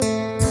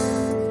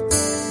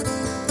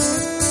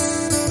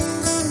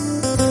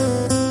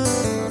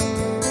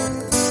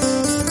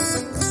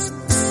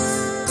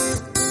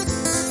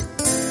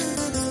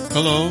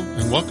Hello,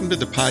 and welcome to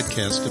the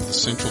podcast of the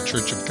Central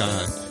Church of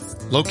God,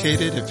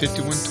 located at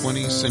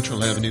 5120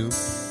 Central Avenue,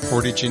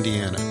 Portage,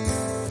 Indiana.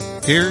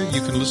 Here,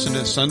 you can listen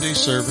to Sunday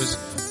service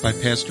by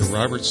Pastor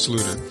Robert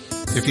Sluder.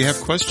 If you have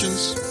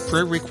questions,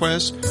 prayer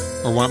requests,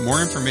 or want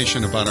more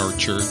information about our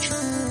church,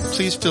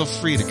 please feel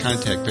free to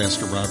contact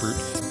Pastor Robert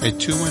at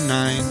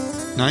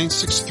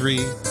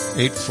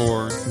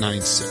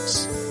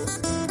 219-963-8496.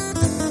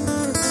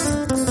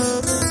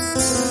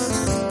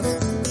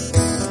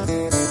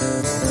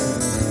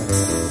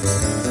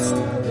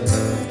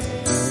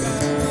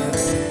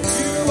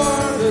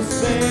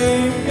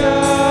 Same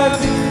God,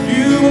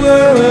 you were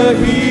a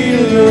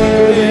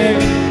healer then,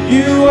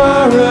 you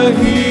are a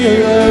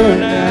healer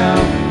now.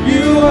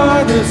 You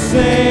are the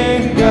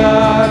same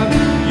God,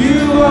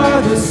 you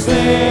are the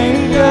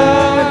same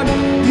God.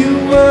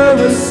 You were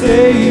a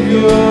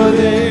Savior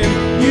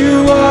then,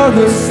 you are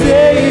the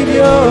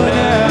Savior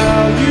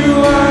now. You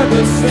are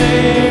the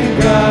same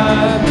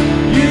God,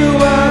 you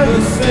are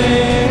the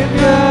same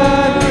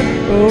God.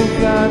 Oh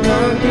God,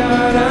 my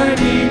God, I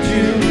need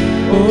you.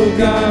 Oh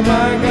God,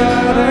 my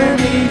God, I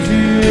need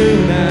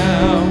you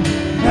now.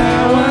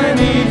 How I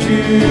need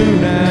you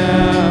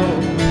now.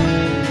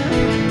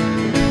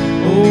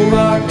 Oh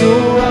rock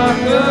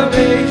of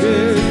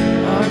ages,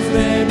 I'm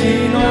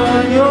standing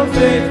on your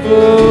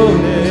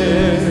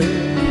faithfulness.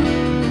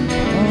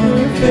 On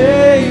your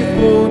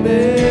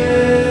faithfulness.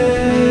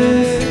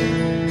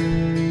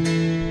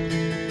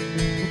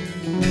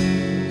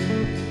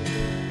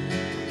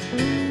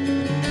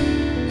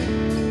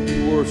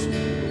 Worship.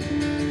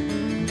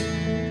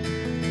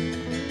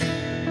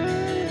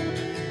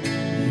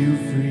 You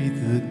freed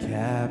the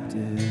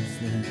captives,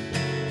 then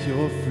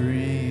you're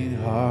freeing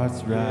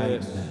hearts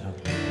right now.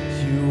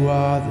 You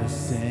are the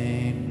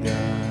same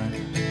God.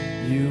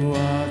 You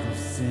are the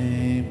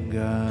same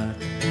God.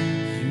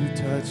 You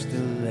touch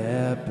the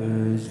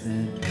lepers,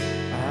 then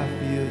I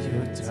feel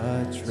your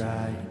touch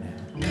right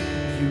now.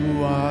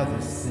 You are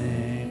the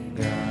same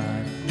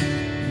God.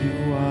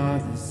 You are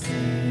the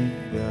same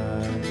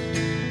God.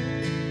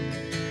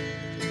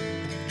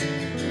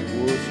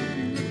 Worship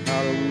you.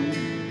 Hallelujah.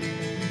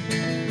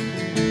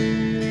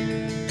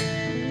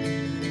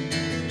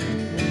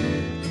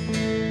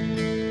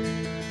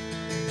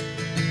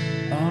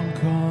 I'm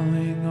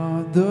calling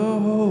on the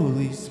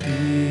Holy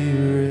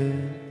Spirit.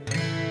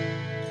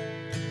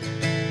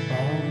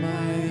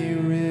 Almighty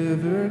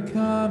river,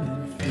 come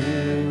and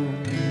fill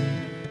me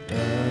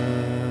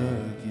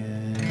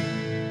again.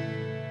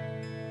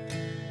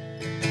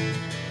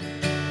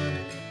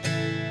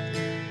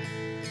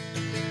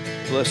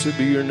 Blessed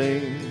be your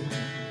name.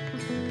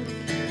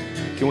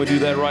 Can we do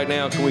that right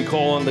now? Can we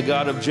call on the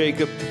God of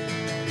Jacob?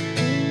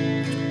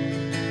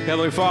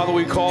 Heavenly Father,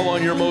 we call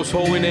on your most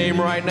holy name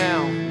right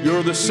now.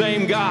 You're the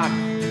same God.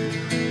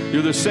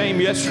 You're the same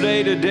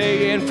yesterday,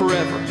 today, and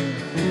forever.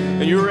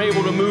 And you're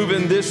able to move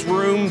in this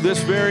room,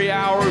 this very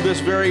hour, this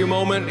very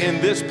moment,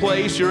 in this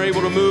place. You're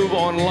able to move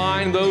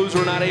online. Those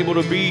who are not able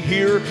to be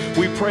here,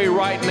 we pray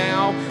right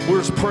now.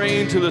 We're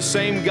praying to the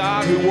same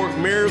God who worked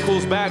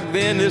miracles back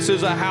then. This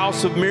is a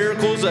house of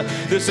miracles.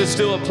 This is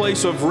still a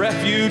place of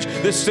refuge.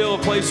 This is still a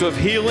place of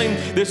healing.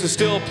 This is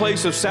still a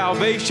place of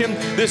salvation.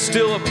 This is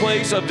still a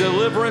place of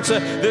deliverance.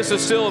 This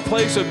is still a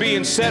place of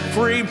being set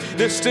free.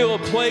 This is still a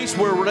place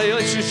where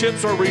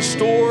relationships are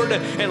restored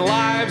and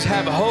lives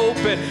have hope.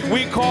 And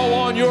we call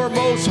on your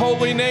most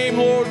holy name,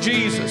 Lord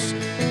Jesus.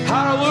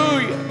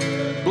 Hallelujah.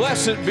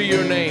 Blessed be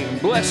your name.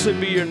 Blessed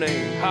be your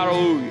name.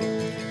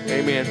 Hallelujah.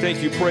 Amen.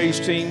 Thank you,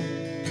 praise team.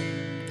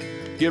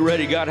 Get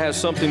ready. God has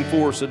something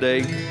for us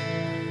today.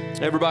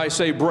 Everybody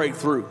say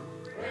breakthrough.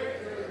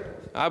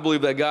 I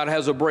believe that God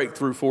has a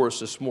breakthrough for us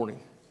this morning.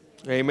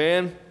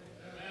 Amen.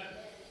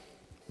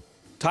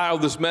 Title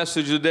of this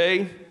message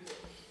today,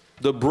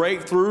 The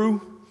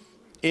Breakthrough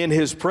in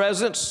His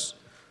Presence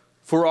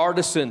for Our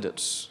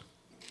Descendants.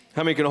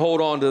 How many can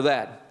hold on to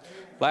that?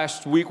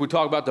 Last week we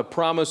talked about the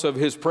promise of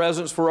His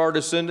presence for our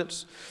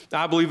descendants.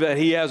 I believe that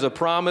He has a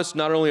promise,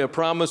 not only a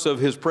promise of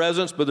His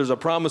presence, but there's a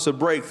promise of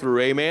breakthrough,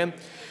 amen?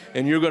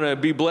 And you're going to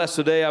be blessed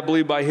today, I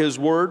believe, by His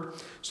Word.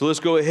 So let's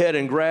go ahead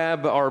and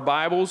grab our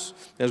Bibles.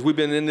 As we've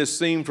been in this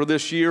theme for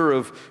this year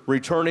of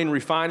returning,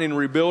 refining,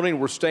 rebuilding,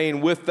 we're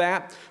staying with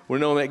that. We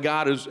know that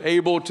God is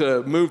able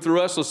to move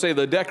through us. Let's say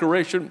the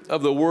declaration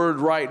of the Word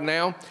right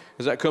now.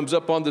 As that comes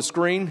up on the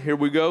screen, here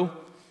we go.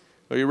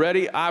 Are you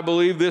ready? I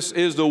believe this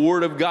is the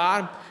Word of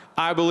God.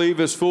 I believe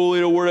it's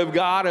fully the Word of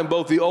God in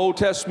both the Old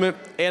Testament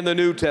and the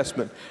New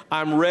Testament.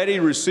 I'm ready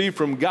to receive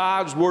from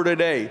God's Word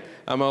today.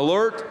 I'm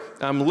alert,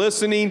 I'm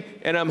listening,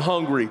 and I'm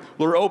hungry.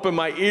 Lord, open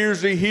my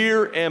ears to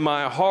hear and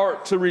my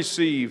heart to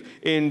receive.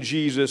 In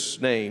Jesus'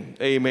 name,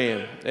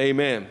 amen.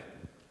 Amen.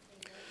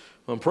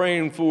 I'm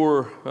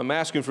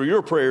asking for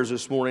your prayers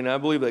this morning. I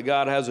believe that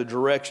God has a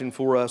direction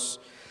for us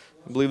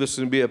I believe this is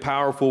going to be a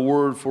powerful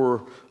word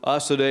for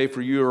us today,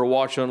 for you who are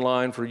watching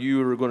online, for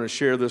you who are going to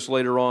share this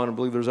later on. I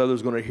believe there's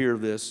others going to hear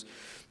this.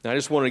 Now, I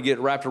just want to get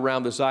wrapped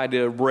around this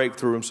idea of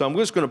breakthrough. And so I'm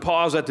just going to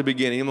pause at the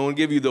beginning. I'm going to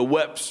give you the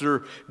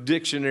Webster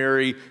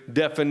Dictionary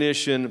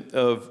definition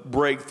of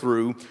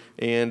breakthrough.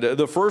 And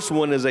the first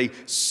one is a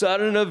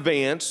sudden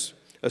advance,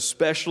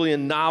 especially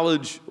in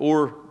knowledge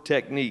or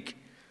technique.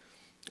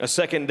 A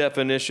second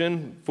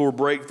definition for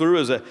breakthrough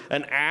is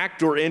an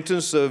act or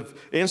instance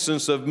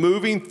of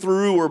moving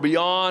through or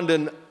beyond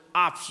an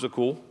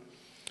obstacle.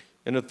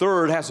 And the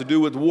third has to do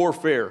with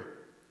warfare.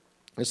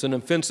 It's an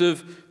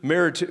offensive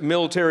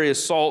military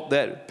assault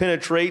that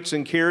penetrates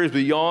and carries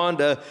beyond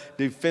a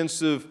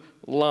defensive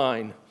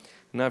line.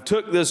 And I've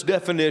took this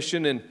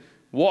definition and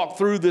walked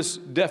through this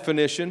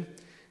definition,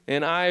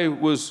 and I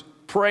was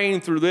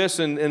praying through this,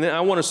 and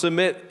I want to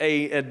submit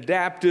a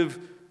adaptive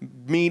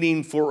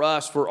meaning for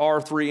us for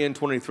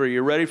R3N23.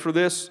 You ready for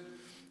this?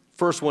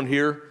 First one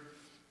here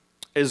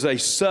is a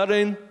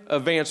sudden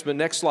advancement.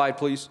 Next slide,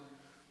 please.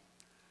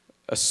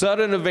 A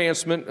sudden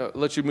advancement.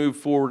 Let you move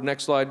forward.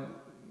 Next slide.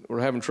 We're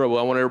having trouble.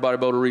 I want everybody to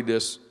be able to read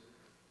this.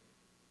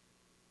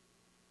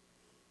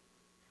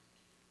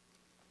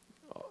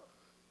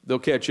 They'll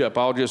catch up.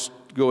 I'll just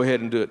go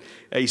ahead and do it.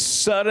 A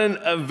sudden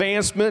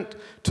advancement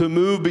to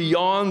move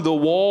beyond the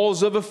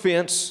walls of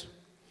offense,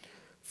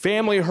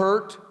 family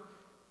hurt,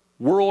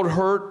 world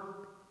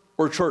hurt,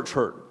 or church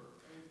hurt.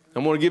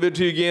 I'm going to give it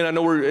to you again. I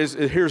know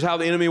here's how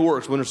the enemy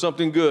works. When there's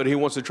something good, he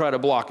wants to try to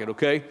block it,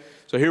 okay?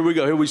 So here we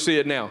go. Here we see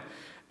it now.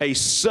 A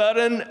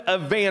sudden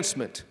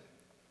advancement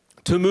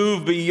to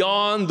move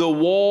beyond the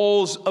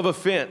walls of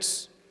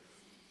offense.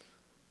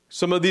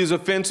 Some of these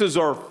offenses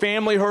are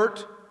family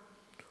hurt,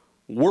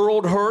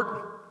 world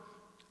hurt,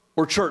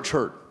 or church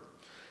hurt.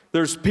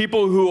 There's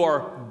people who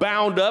are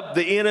bound up.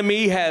 The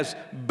enemy has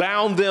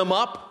bound them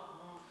up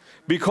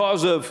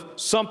because of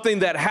something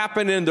that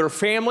happened in their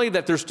family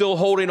that they're still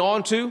holding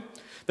on to,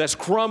 that's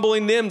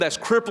crumbling them, that's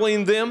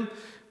crippling them,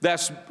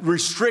 that's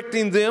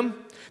restricting them.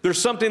 There's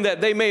something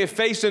that they may have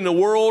faced in the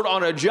world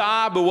on a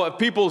job, or what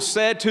people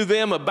said to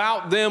them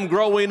about them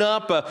growing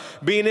up,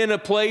 being in a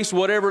place,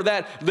 whatever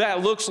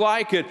that looks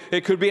like.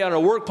 It could be at a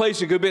workplace,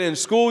 it could be in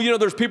school. You know,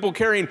 there's people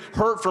carrying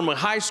hurt from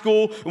high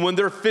school, and when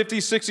they're 50,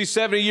 60,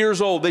 70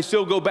 years old, they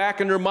still go back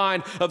in their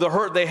mind of the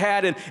hurt they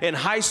had in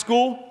high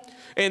school.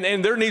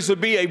 And there needs to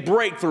be a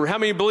breakthrough. How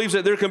many believes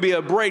that there can be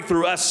a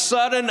breakthrough, a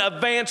sudden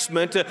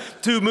advancement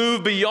to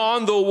move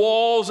beyond the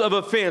walls of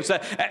offense?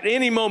 At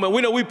any moment,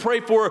 we know we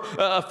pray for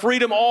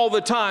freedom all the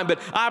time, but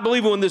I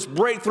believe when this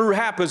breakthrough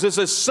happens, it's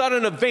a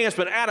sudden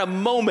advancement. At a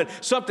moment,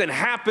 something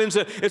happens.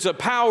 It's a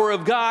power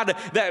of God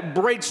that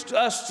breaks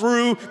us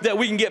through, that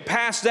we can get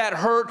past that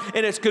hurt.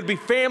 And it could be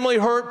family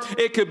hurt.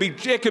 It could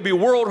be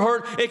world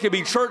hurt. It could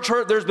be church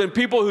hurt. There's been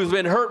people who've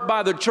been hurt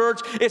by the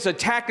church. It's a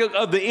tactic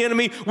of the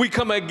enemy. We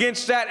come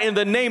against that in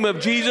the name of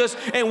Jesus,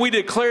 and we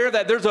declare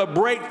that there's a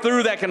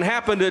breakthrough that can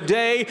happen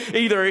today,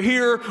 either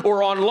here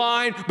or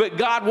online. But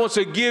God wants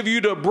to give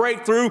you the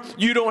breakthrough.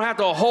 You don't have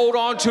to hold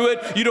on to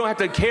it. You don't have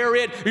to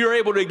carry it. You're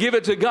able to give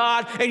it to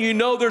God, and you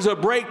know there's a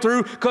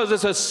breakthrough because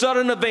it's a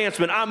sudden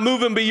advancement. I'm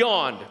moving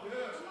beyond.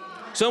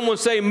 Someone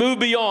say, move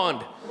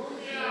beyond.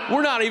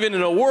 We're not even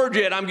in a word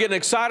yet. I'm getting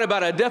excited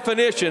about a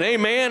definition.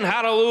 Amen.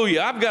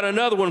 Hallelujah. I've got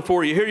another one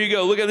for you. Here you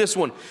go. Look at this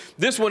one.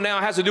 This one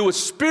now has to do with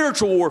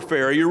spiritual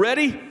warfare. Are you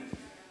ready?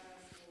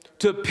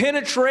 To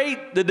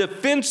penetrate the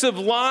defensive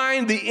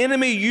line the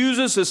enemy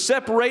uses to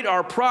separate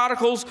our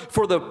prodigals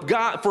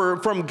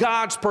from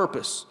God's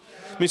purpose.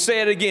 Let me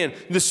say it again.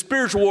 The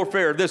spiritual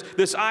warfare,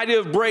 this idea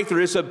of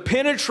breakthrough, is to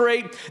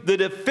penetrate the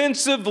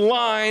defensive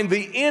line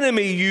the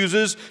enemy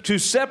uses to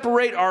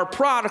separate our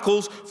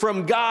prodigals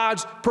from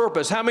God's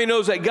purpose. How many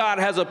knows that God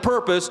has a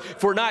purpose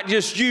for not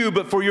just you,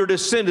 but for your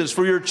descendants,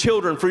 for your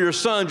children, for your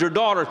sons, your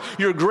daughters,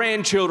 your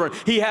grandchildren?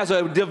 He has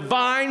a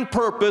divine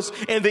purpose,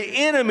 and the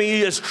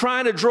enemy is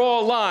trying to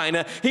draw a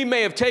line. He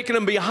may have taken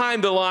them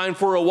behind the line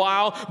for a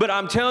while, but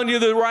I'm telling you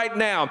that right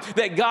now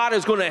that God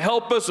is going to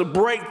help us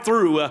break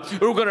through.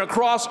 We're going to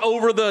cross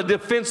over the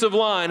defensive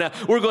line.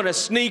 We're going to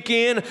sneak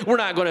in. We're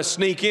not going to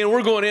sneak in.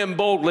 We're going in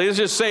boldly. Let's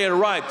just say it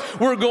right.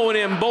 We're going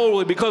in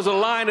boldly because the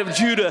Lion of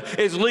Judah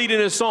is leading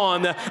us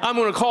on. I'm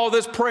going to call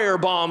this prayer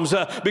bombs.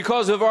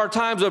 Because of our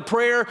times of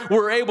prayer,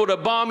 we're able to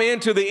bomb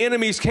into the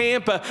enemy's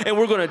camp, and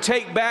we're going to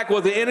take back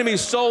what the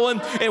enemy's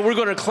stolen, and we're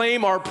going to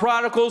claim our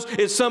prodigals.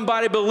 Is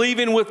somebody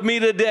believing with me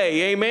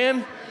today?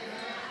 Amen?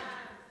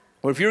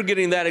 Well, if you're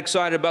getting that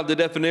excited about the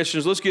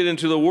definitions, let's get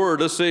into the Word.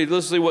 Let's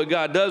see what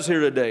God does here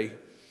today.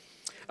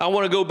 I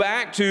want to go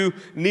back to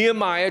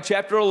Nehemiah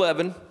chapter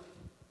 11.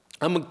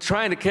 I'm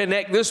trying to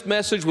connect this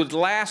message with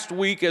last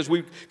week as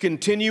we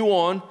continue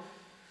on.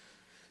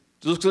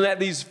 Looking at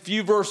these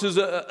few verses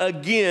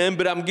again,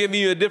 but I'm giving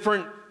you a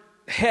different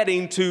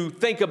heading to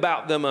think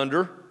about them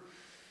under.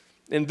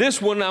 In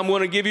this one, I'm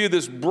going to give you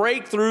this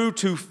breakthrough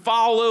to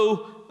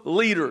follow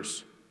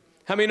leaders.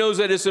 How many knows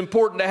that it's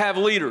important to have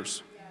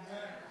leaders?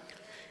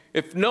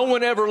 If no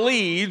one ever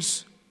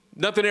leads,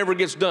 nothing ever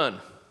gets done.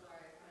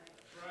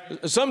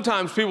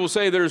 Sometimes people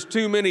say there's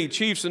too many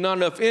chiefs and not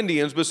enough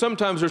Indians, but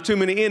sometimes there's too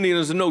many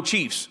Indians and no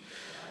chiefs.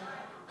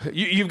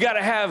 You've got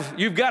to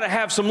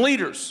have some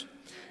leaders.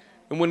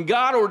 And when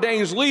God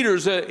ordains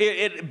leaders,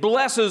 it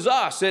blesses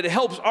us. It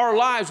helps our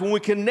lives when we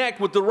connect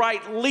with the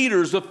right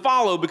leaders to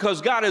follow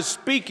because God is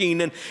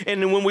speaking.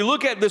 And when we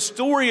look at the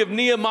story of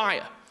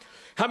Nehemiah,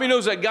 how many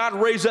knows that God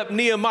raised up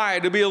Nehemiah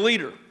to be a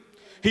leader?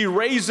 He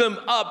raised them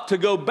up to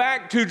go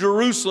back to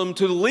Jerusalem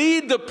to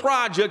lead the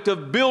project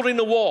of building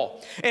the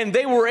wall. And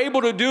they were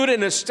able to do it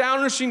in an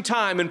astonishing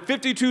time. In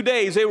 52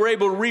 days, they were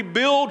able to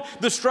rebuild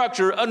the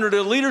structure under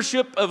the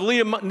leadership of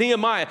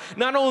Nehemiah.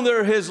 Not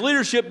only his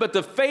leadership, but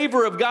the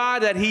favor of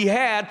God that he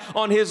had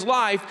on his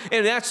life.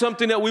 And that's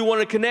something that we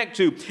want to connect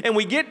to. And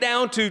we get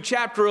down to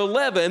chapter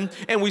 11,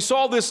 and we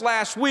saw this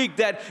last week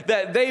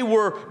that they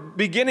were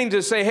beginning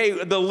to say,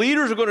 hey, the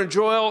leaders are going to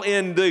dwell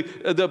in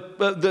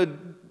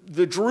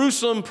the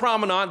Jerusalem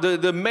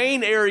promenade, the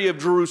main area of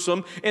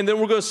Jerusalem, and then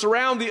we're going to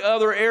surround the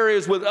other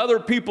areas with other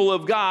people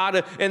of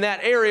God in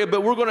that area,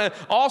 but we're going to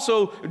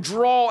also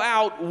draw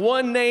out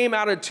one name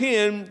out of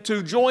 10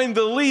 to join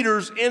the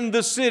leaders in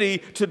the city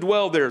to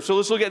dwell there. So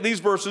let's look at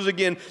these verses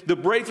again. The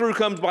breakthrough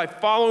comes by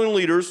following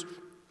leaders.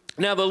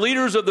 Now the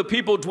leaders of the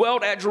people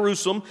dwelt at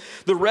Jerusalem.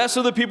 The rest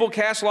of the people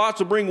cast lots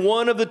to bring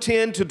one of the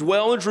 10 to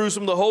dwell in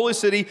Jerusalem, the holy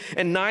city,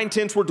 and 9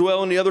 tenths were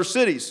dwell in the other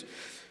cities.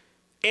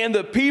 And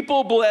the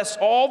people blessed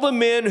all the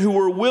men who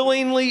were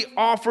willingly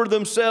offered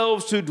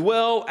themselves to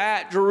dwell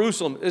at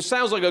Jerusalem. It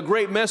sounds like a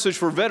great message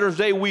for Veterans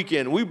Day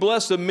weekend. We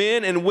bless the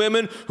men and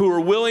women who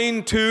are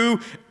willing to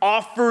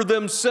offer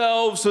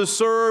themselves to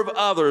serve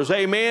others.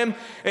 Amen.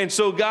 And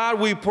so, God,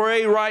 we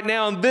pray right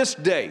now on this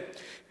day,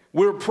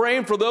 we're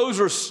praying for those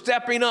who are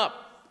stepping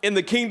up in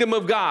the kingdom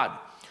of God,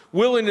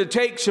 willing to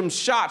take some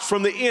shots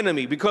from the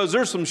enemy, because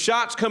there's some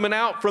shots coming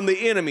out from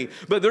the enemy.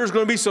 But there's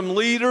going to be some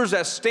leaders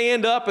that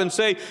stand up and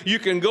say, you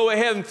can go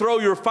ahead and throw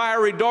your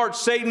fiery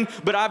darts, Satan,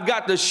 but I've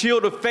got the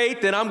shield of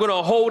faith and I'm going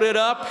to hold it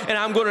up and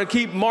I'm going to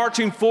keep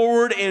marching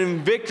forward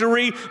in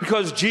victory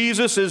because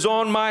Jesus is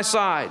on my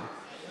side.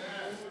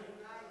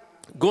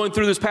 Going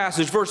through this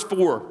passage, verse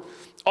 4.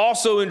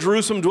 Also in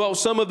Jerusalem dwelt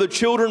some of the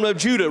children of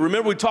Judah.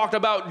 Remember, we talked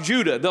about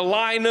Judah, the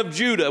line of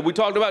Judah. We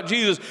talked about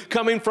Jesus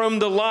coming from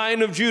the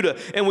line of Judah.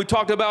 And we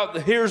talked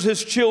about, here's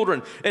his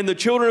children. And the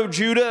children of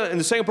Judah, in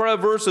the second part of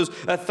the verse, is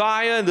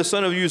Athaiah, the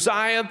son of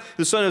Uzziah,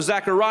 the son of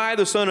Zechariah,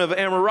 the son of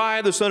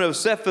Amariah, the son of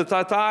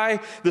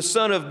Sephathathai, the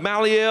son of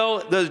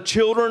Maliel, the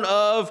children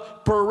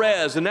of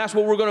Perez. And that's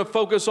what we're going to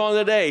focus on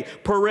today.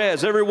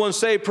 Perez. Everyone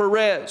say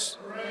Perez.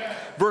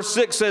 Verse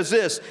 6 says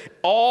this,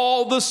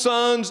 all the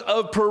sons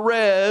of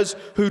Perez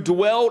who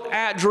dwelt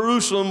at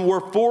Jerusalem were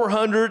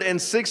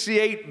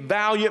 468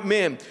 valiant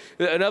men.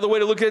 Another way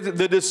to look at it,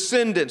 the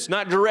descendants,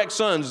 not direct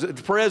sons.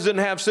 Perez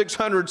didn't have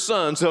 600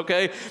 sons,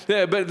 okay?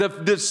 But the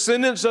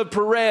descendants of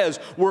Perez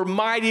were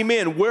mighty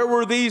men. Where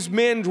were these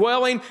men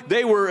dwelling?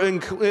 They were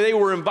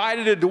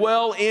invited to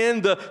dwell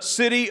in the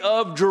city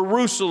of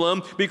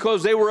Jerusalem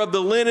because they were of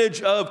the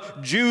lineage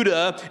of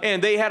Judah,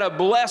 and they had a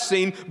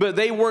blessing, but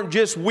they weren't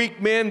just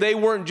weak men. They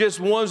weren't just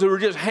ones that were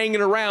just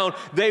hanging around.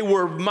 They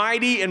were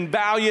mighty and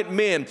valiant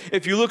men.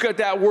 If you look at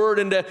that word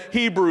in the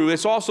Hebrew,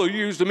 it's also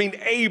used to mean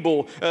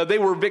able. They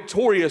were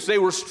victorious. They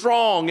were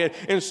strong.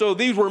 And so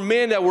these were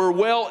men that were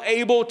well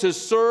able to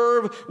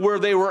serve where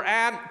they were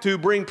at, to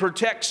bring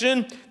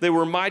protection. They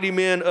were mighty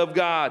men of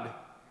God.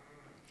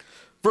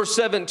 Verse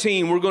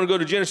 17, we're going to go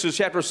to Genesis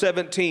chapter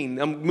 17.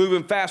 I'm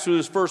moving fast through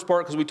this first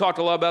part because we talked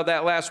a lot about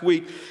that last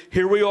week.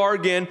 Here we are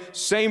again,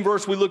 same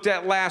verse we looked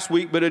at last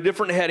week, but a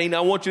different heading.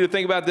 I want you to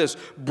think about this.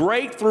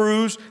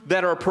 Breakthroughs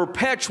that are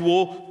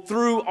perpetual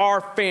through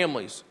our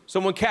families.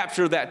 Someone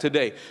capture that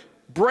today.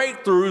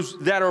 Breakthroughs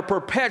that are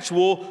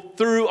perpetual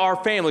through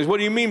our families. What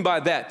do you mean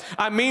by that?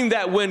 I mean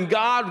that when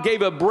God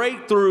gave a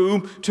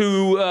breakthrough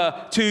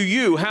to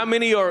you, how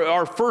many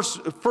are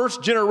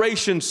first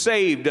generation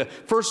saved,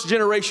 first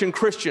generation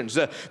Christians?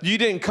 You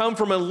didn't come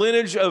from a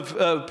lineage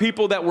of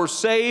people that were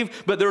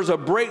saved, but there's a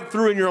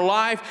breakthrough in your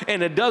life,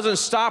 and it doesn't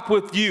stop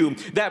with you.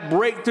 That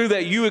breakthrough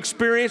that you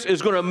experience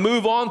is going to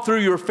move on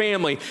through your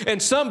family.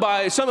 And some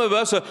of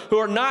us who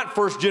are not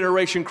first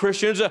generation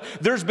Christians,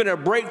 there's been a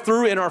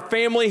breakthrough in our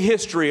family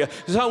history.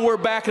 Somewhere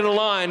back in the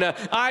line.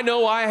 I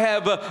know I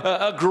have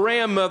a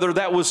grandmother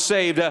that was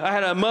saved. I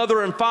had a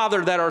mother and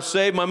father that are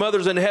saved. My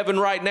mother's in heaven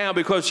right now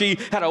because she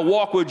had a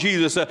walk with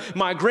Jesus.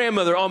 My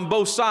grandmother on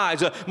both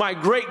sides. My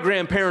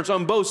great-grandparents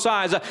on both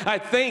sides. I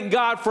thank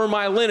God for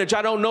my lineage.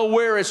 I don't know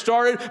where it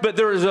started, but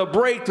there is a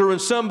breakthrough in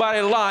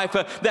somebody's life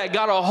that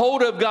got a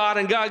hold of God,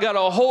 and God got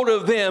a hold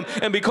of them.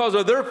 And because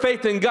of their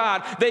faith in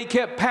God, they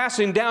kept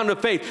passing down the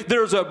faith.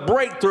 There's a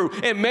breakthrough.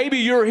 And maybe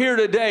you're here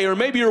today, or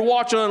maybe you're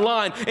watching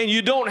online, and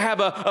you don't have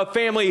a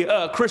family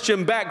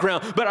Christian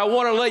background, but I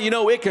want to let you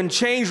know it can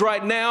change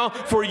right now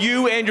for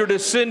you and your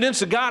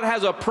descendants. God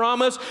has a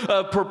promise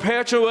of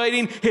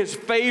perpetuating his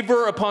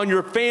favor upon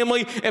your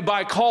family, and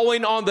by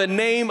calling on the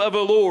name of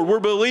the Lord. We're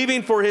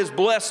believing for his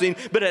blessing,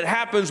 but it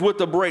happens with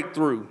the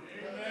breakthrough.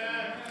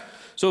 Amen.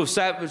 So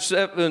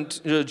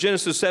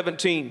Genesis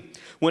 17.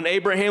 When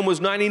Abraham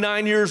was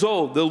 99 years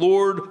old, the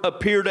Lord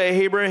appeared to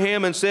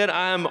Abraham and said,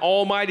 I am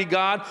Almighty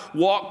God.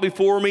 Walk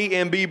before me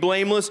and be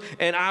blameless,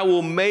 and I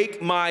will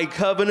make my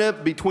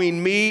covenant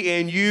between me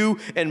and you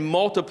and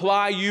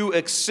multiply you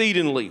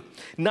exceedingly.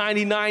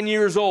 99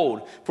 years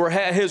old. For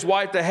his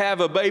wife to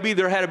have a baby,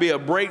 there had to be a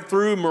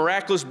breakthrough,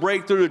 miraculous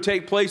breakthrough to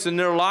take place in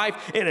their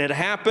life, and it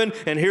happened,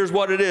 and here's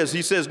what it is.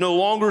 He says, no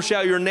longer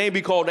shall your name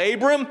be called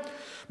Abram,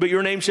 but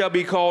your name shall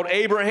be called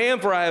Abraham,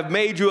 for I have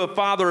made you a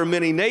father of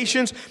many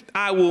nations.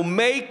 I will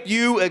make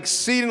you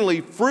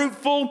exceedingly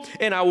fruitful,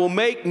 and I will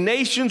make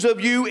nations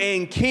of you,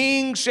 and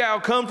kings shall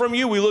come from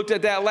you. We looked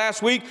at that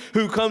last week.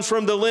 Who comes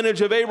from the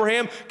lineage of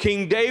Abraham?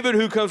 King David.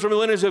 Who comes from the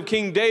lineage of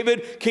King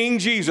David? King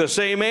Jesus.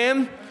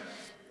 Amen.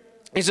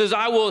 He says,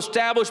 I will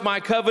establish my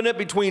covenant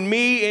between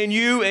me and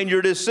you and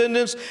your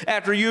descendants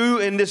after you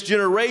in this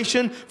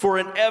generation for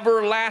an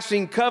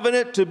everlasting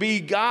covenant to be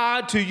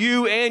God to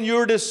you and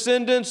your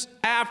descendants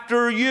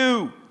after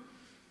you.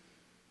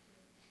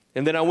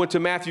 And then I went to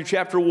Matthew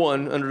chapter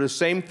 1 under the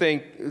same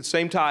thing,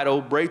 same title,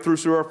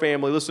 Breakthroughs Through Our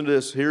Family. Listen to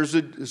this. Here's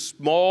a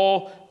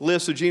small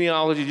list of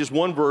genealogy, just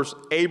one verse.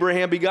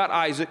 Abraham begot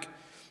Isaac.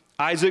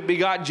 Isaac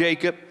begot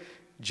Jacob.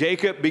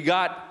 Jacob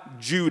begot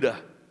Judah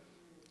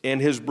and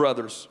his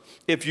brothers.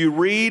 If you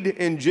read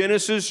in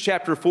Genesis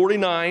chapter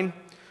 49,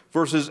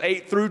 verses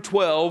 8 through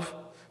 12,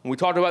 and we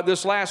talked about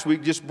this last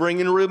week, just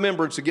bringing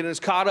remembrance, again, it's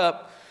caught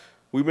up.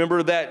 We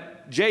remember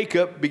that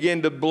Jacob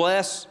began to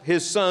bless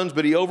his sons,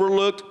 but he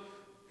overlooked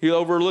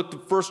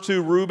the first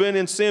two, Reuben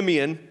and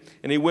Simeon,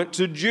 and he went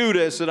to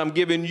Judah and said, I'm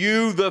giving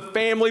you the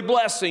family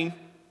blessing,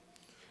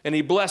 and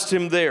he blessed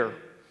him there.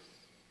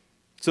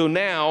 So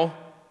now,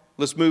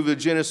 let's move to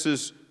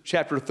Genesis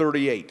chapter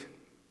 38.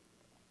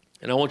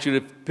 And I want you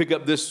to pick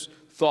up this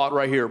thought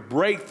right here.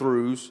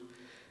 Breakthroughs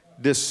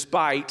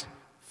despite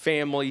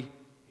family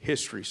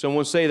history.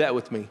 Someone say that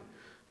with me.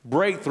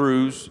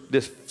 Breakthroughs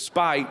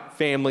despite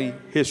family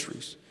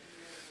histories.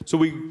 So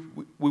we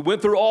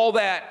went through all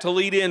that to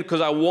lead in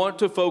because I want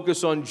to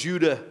focus on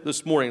Judah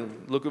this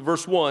morning. Look at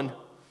verse 1.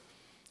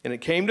 And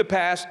it came to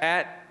pass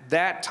at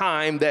that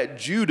time that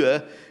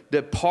Judah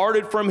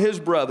departed from his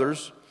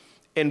brothers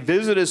and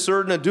visited a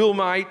certain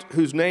Adullamite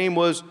whose name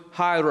was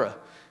Hira.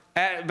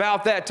 At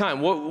about that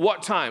time.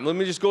 What time? Let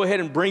me just go ahead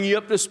and bring you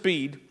up to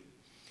speed.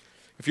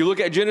 If you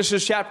look at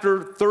Genesis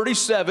chapter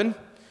 37,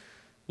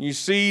 you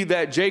see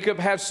that Jacob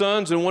had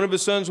sons, and one of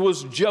his sons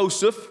was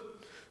Joseph.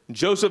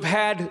 Joseph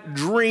had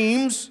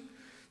dreams.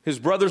 His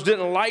brothers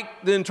didn't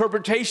like the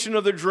interpretation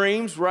of the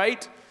dreams,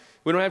 right?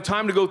 We don't have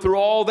time to go through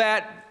all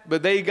that,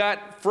 but they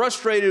got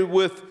frustrated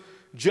with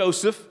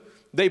Joseph.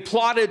 They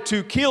plotted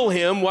to kill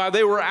him while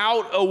they were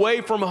out away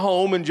from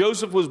home, and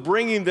Joseph was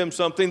bringing them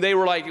something. They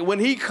were like, when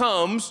he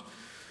comes,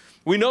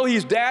 we know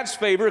he's dad's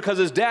favorite because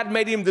his dad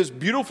made him this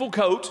beautiful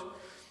coat,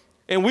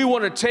 and we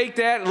want to take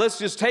that, let's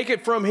just take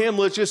it from him,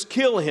 let's just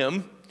kill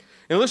him,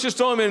 and let's just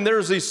throw him in.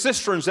 There's these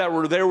cisterns that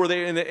were there where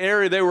they in the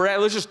area they were at.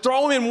 Let's just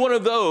throw him in one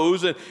of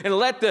those and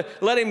let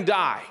him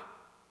die.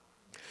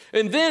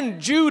 And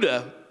then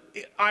Judah,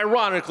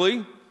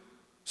 ironically,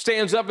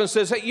 stands up and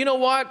says, hey, you know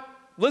what?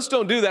 Let's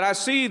don't do that. I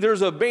see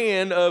there's a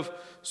band of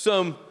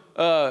some,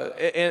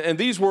 and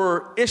these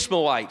were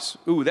Ishmaelites.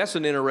 Ooh, that's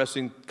an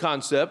interesting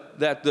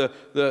concept, that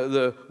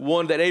the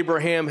one that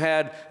Abraham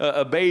had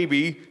a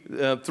baby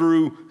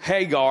through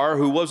Hagar,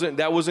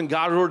 that wasn't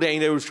God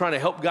ordained. They was trying to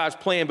help God's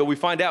plan, but we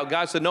find out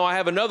God said, no, I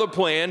have another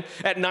plan.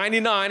 At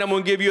 99, I'm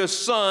going to give you a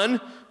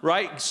son,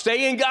 right?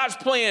 Stay in God's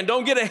plan.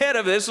 Don't get ahead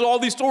of it. This is all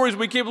these stories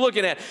we keep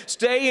looking at.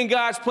 Stay in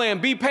God's plan.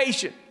 Be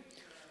patient.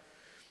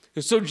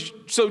 And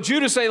so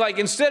Judah say, like,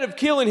 instead of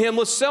killing him,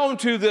 let's sell him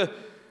to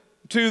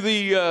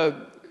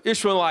the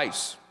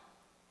Ishmaelites.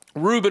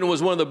 Reuben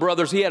was one of the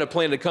brothers. He had a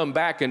plan to come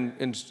back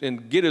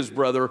and get his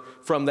brother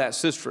from that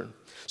cistern.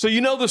 So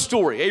you know the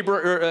story.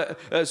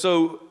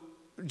 So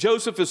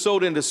Joseph is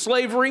sold into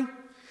slavery,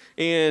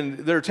 and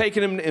they're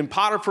taking him, and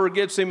Potiphar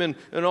gets him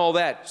and all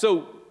that.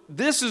 So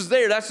this is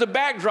there. That's the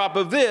backdrop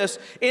of this.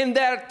 In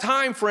that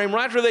time frame,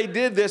 right after they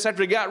did this,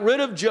 after they got rid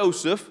of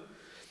Joseph,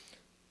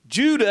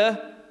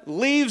 Judah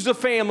leaves the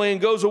family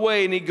and goes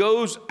away, and he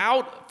goes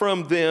out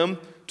from them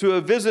to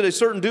visit a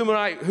certain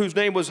Dumanite whose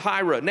name was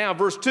Hira. Now,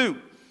 verse 2.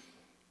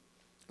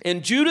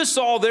 And Judah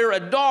saw there a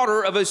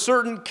daughter of a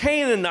certain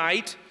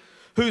Canaanite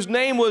whose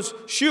name was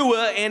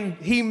Shua, and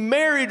he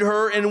married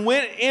her and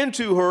went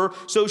into her,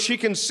 so she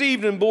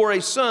conceived and bore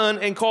a son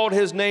and called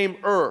his name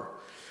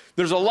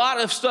There's a lot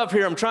of stuff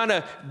here. I'm trying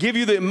to give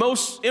you the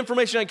most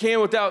information I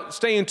can without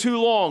staying too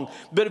long.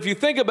 But if you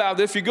think about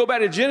this, if you go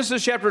back to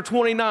Genesis chapter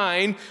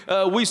 29,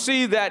 we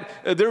see that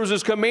there was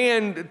this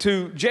command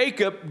to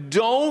Jacob,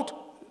 don't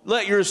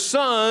let your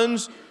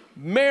sons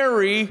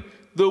marry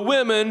the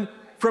women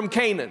from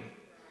Canaan.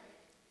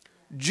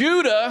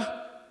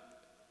 Judah,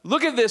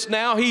 look at this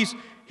now. He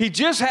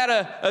just had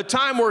a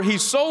time where he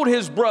sold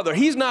his brother.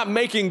 He's not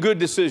making good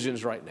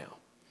decisions right now.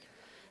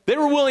 They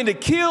were willing to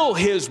kill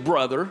his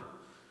brother,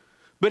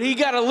 but he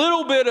got a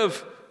little bit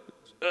of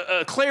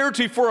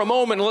clarity for a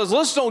moment.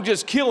 Let's don't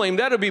just kill him.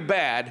 That'd be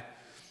bad.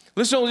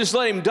 Let's don't just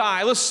let him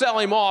die. Let's sell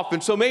him off.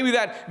 And so maybe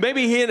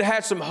he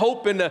had some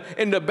hope in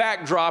the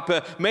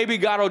backdrop. Maybe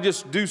God will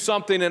just do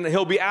something and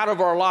he'll be out of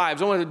our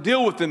lives. I don't want to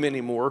deal with him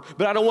anymore,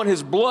 but I don't want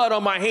his blood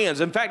on my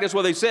hands. In fact, that's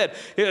what they said.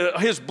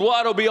 His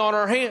blood will be on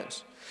our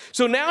hands.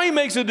 So now he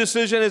makes a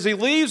decision as he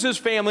leaves his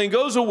family and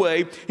goes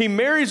away. He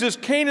marries this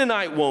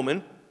Canaanite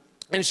woman,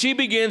 and she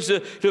begins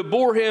to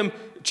bore him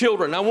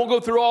children. I won't go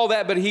through all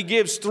that, but he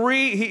gives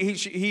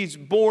he's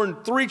born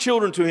 3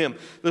 children to him.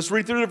 Let's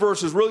read through the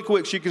verses really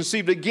quick. She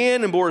conceived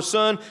again and bore a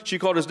son. She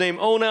called his name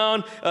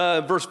Onan.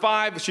 Verse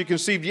 5, she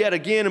conceived yet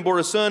again and bore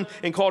a son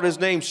and called his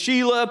name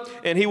Shelah,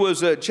 and he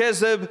was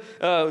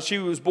Chezib. She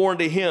was born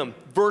to him.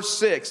 Verse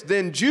 6,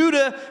 then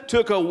Judah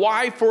took a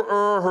wife for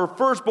her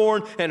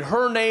firstborn, and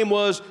her name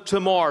was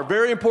Tamar.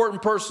 Very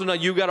important person.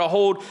 You got to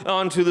hold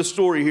on to the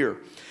story here.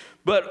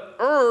 But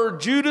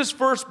Judah's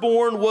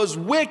firstborn, was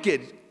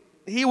wicked.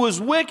 He was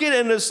wicked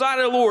in the sight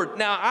of the Lord.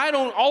 Now, I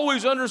don't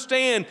always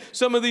understand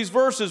some of these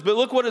verses, but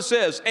look what it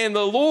says. And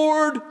the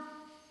Lord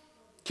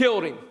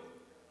killed him.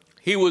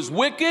 He was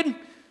wicked,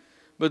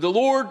 but the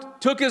Lord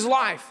took his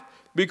life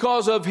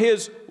because of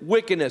his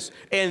wickedness.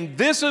 And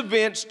this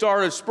event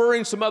started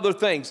spurring some other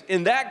things.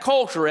 In that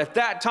culture, at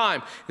that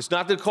time, it's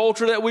not the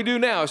culture that we do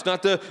now. It's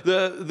not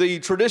the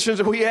traditions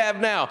that we have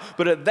now.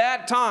 But at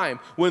that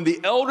time, when the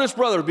eldest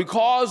brother,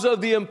 because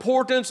of the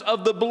importance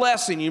of the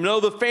blessing,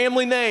 the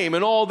family name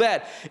and all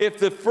that, if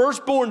the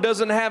firstborn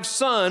doesn't have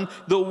son,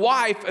 the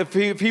wife,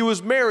 if he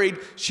was married,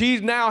 she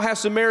now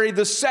has to marry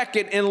the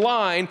second in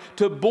line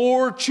to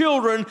bore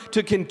children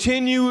to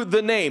continue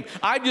the name.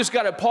 I just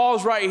got to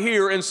pause right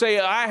here and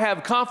say, I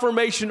have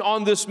confirmation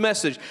on this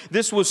message.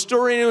 This was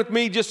stirring with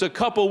me just a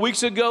couple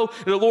weeks ago.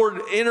 The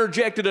Lord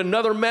interjected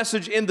another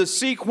message in the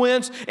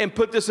sequence and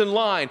put this in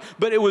line.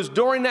 But it was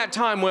during that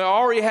time when I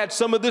already had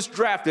some of this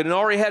drafted and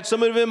already had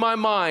some of it in my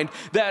mind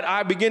that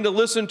I began to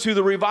listen to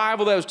the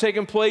revival that was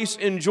taking place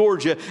in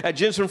Georgia at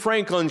Jensen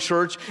Franklin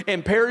Church.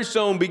 And Perry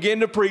Stone began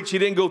to preach. He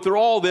didn't go through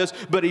all this,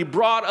 but he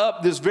brought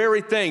up this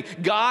very thing.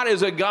 God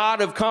is a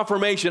God of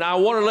confirmation. I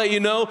want to let you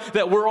know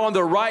that we're on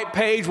the right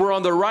page. We're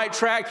on the right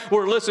track.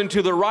 We're listening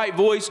to the right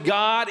voice.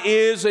 God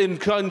is in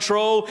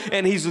control,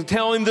 and he's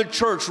telling the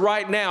church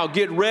right now,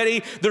 get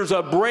ready. There's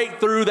a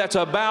breakthrough that's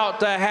about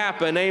to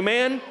happen.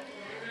 Amen?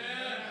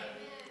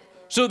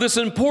 So this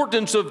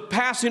importance of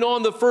passing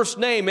on the first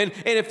name, and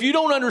if you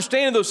don't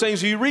understand those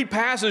things, you read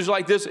passages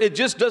like this, it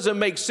just doesn't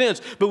make sense.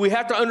 But we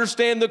have to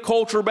understand the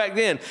culture back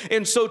then.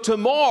 And so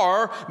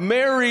Tamar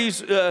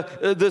marries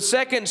the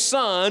second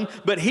son,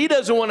 but he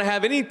doesn't want to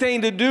have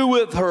anything to do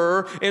with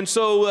her. And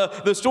so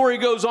the story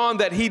goes on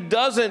that he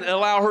doesn't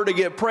allow her to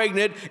get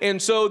pregnant.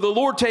 And so the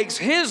Lord takes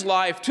his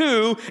life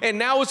too, and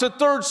now it's a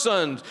third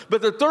son.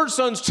 But the third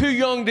son's too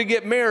young to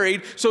get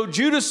married. So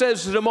Judah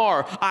says to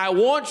Tamar, I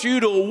want you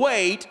to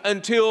wait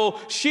until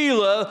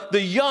Shelah,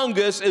 the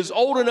youngest, is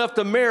old enough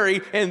to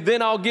marry, and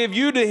then I'll give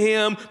you to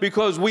him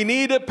because we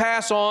need to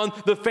pass on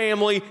the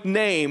family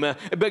name.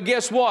 But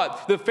guess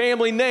what? The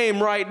family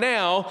name right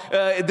now,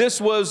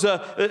 this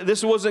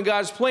wasn't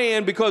God's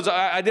plan because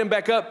I didn't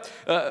back up.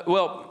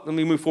 Let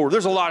me move forward.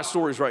 There's a lot of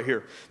stories right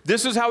here.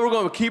 This is how we're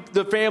going to keep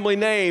the family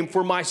name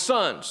for my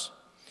sons.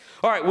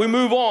 All right, we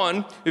move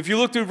on. If you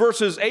look through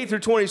verses 8 through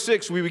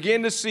 26, we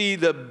begin to see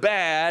the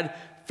bad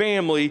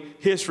family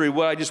history,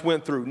 what I just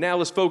went through. Now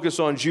let's focus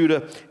on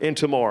Judah and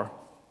Tamar.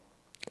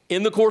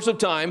 In the course of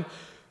time,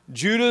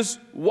 Judah's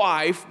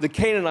wife, the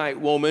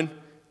Canaanite woman,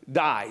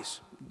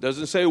 dies.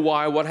 Doesn't say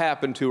why, what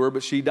happened to her,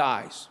 but she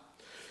dies.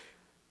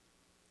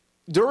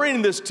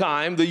 During this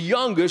time, the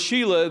youngest,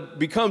 Shelah,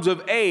 becomes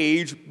of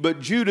age,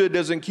 but Judah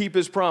doesn't keep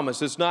his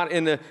promise. It's not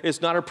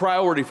a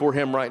priority for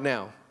him right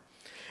now.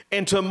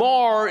 And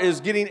Tamar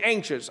is getting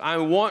anxious. I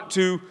want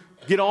to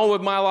get on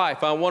with my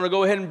life. I want to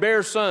go ahead and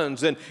bear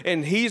sons.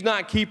 And he's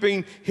not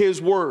keeping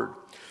his word.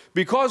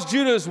 Because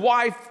Judah's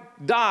wife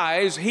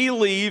dies, he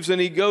leaves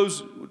and he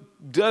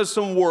does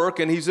some work,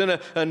 and he's in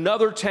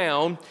another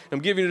town. I'm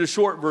giving you the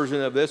short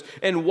version of this.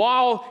 And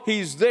while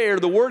he's there,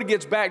 the word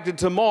gets back to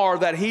Tamar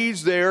that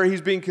he's there. He's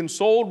being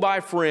consoled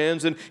by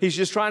friends, and he's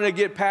just trying to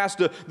get past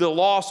the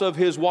loss of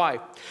his wife.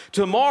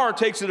 Tamar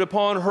takes it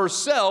upon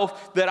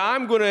herself that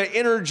I'm going to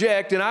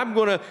interject, and I'm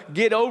going to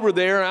get over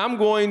there, and I'm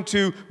going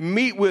to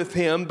meet with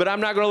him, but I'm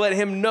not going to let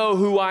him know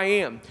who I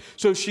am.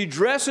 So she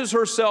dresses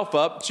herself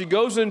up. She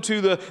goes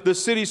into the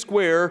city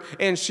square,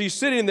 and she's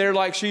sitting there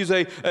like she's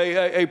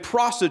a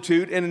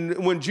prostitute.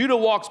 And when Judah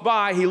walks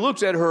by, he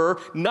looks at her,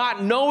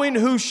 not knowing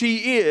who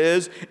she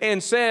is,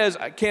 and says,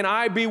 can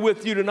I be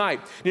with you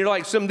tonight? And you're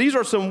like, these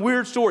are some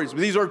weird stories.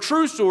 But these are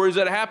true stories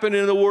that happen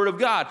in the Word of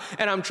God.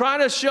 And I'm trying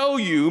to show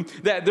you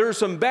that there's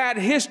some bad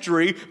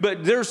history,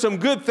 but there's some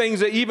good things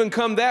that even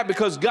come that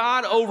because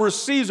God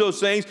oversees those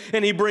things,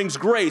 and he brings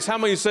grace. How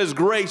many says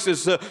grace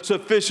is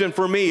sufficient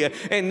for me?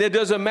 And it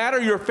doesn't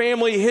matter your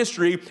family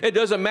history. It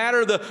doesn't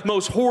matter the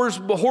most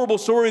horrible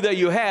story that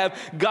you have.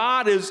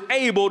 God is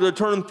able to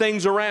turn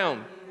things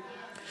around.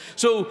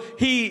 So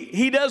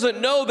he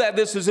doesn't know that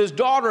this is his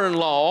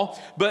daughter-in-law,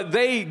 but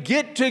they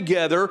get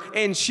together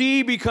and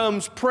she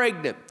becomes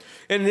pregnant.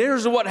 And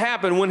here's what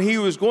happened. When he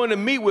was going to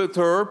meet with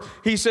her,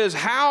 he says,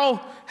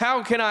 how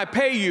can I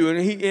pay you?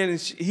 And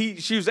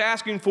she was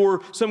asking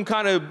for some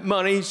kind of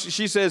money.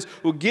 She says,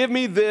 well, give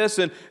me this.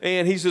 And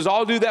he says,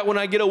 I'll do that when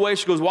I get away.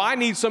 She goes, well, I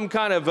need some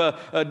kind of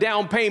a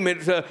down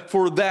payment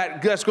for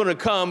that's going to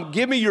come.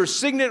 Give me your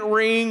signet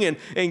ring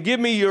and give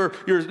me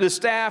the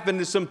staff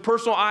and some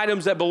personal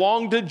items that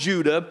belong to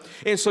Judah.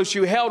 And so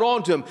she held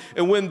on to him.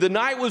 And when the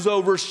night was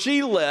over,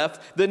 she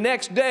left. The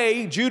next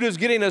day, Judah's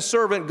getting a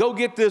servant, go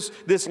get this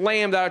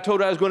lamb that I told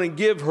her I was going to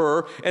give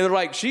her. And they're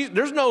like,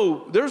 there's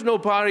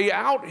nobody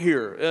out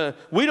here.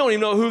 We don't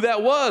even know who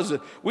that was.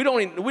 We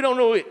don't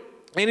know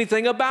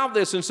anything about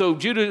this. And so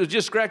Judah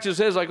just scratches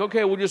his head like,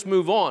 okay, we'll just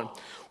move on.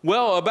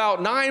 Well, about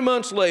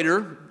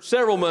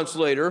several months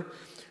later,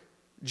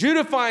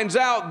 Judah finds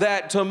out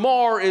that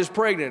Tamar is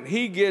pregnant.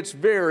 He gets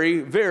very,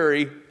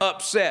 very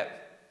upset.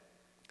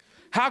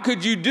 How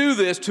could you do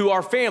this to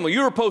our family?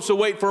 You were supposed to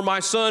wait for my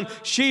son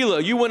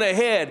Sheila. You went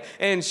ahead,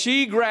 and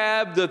she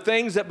grabbed the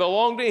things that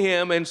belonged to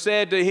him and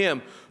said to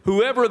him,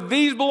 whoever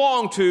these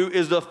belong to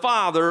is the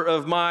father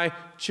of my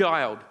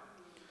child.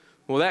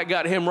 Well, that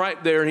got him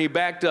right there, and he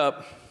backed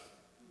up.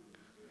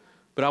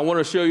 But I want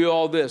to show you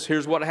all this.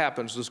 Here's what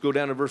happens. Let's go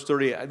down to verse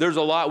 38. There's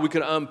a lot we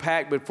could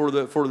unpack, but for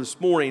this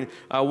morning,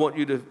 I want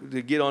you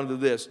to get onto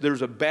this.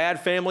 There's a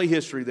bad family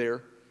history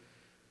there.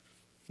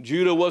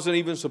 Judah wasn't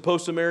even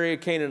supposed to marry a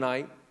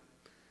Canaanite.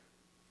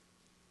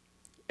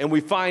 And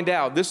we find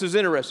out, this is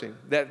interesting,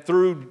 that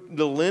through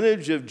the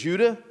lineage of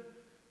Judah,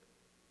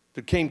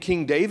 there came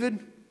King David.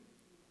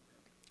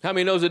 How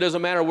many knows it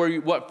doesn't matter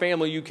what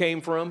family you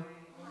came from?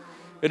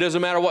 It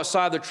doesn't matter what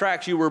side of the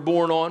tracks you were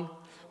born on.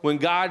 When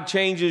God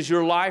changes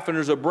your life and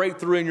there's a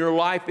breakthrough in your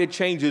life, it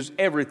changes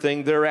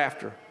everything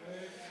thereafter.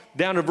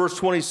 Down to verse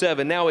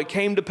 27. Now it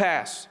came to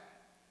pass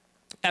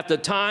at the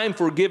time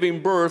for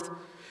giving birth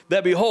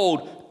that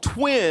behold,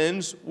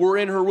 twins were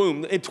in her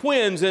womb. And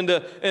twins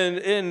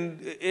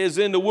is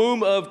in the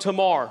womb of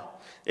Tamar.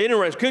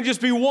 Interesting. Couldn't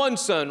just be one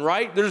son,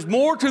 right? There's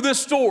more to this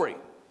story.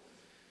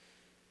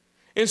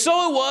 And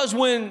so it was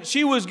when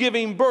she was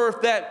giving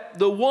birth that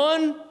the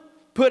one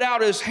put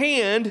out his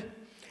hand,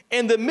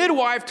 and the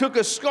midwife took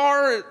a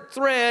scarlet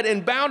thread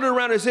and bound it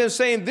around his hand,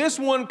 saying, this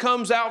one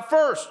comes out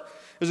first.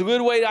 It's a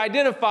good way to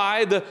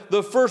identify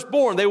the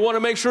firstborn. They want to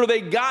make sure they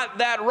got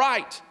that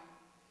right.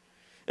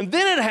 And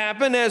then it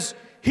happened as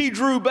he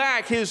drew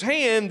back his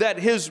hand that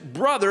his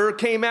brother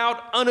came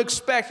out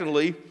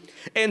unexpectedly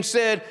and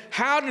said,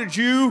 how did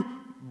you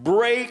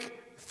break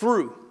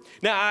through?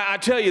 Now, I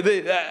tell you,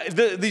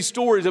 these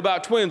stories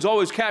about twins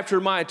always capture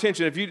my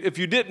attention. If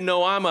you didn't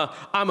know, I'm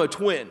a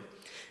twin.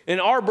 And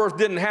our birth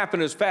didn't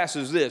happen as fast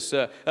as this.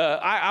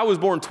 I was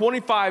born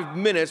 25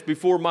 minutes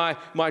before my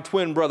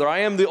twin brother.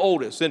 I am the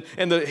oldest.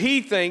 And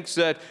he thinks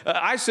that,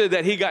 I said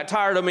that he got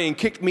tired of me and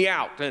kicked me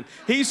out. And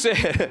he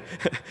said,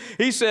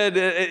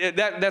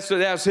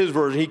 that's his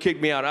version. He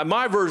kicked me out.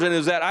 My version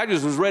is that I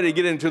just was ready to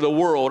get into the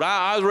world.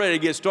 I was ready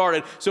to get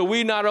started. So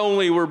we not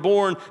only were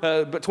born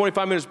but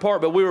 25 minutes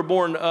apart, but we were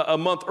born a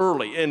month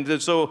early. And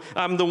so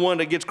I'm the one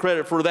that gets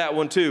credit for that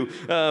one too.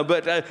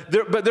 But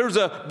there's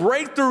a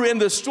breakthrough in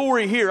the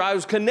story here. I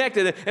was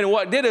connected, and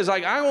what I did is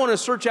I want to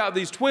search out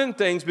these twin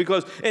things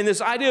because in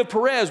this idea of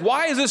Perez,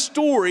 why is this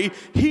story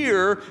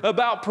here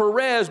about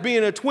Perez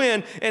being a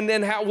twin, and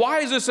then why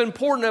is this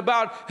important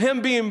about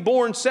him being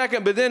born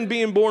second but then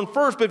being born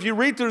first? But if you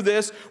read through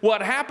this,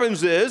 what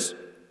happens is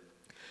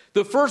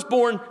the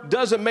firstborn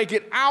doesn't make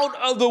it out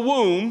of the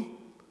womb.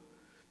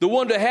 The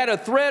one that had a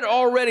thread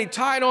already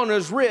tied on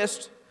his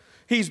wrist,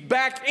 he's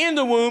back in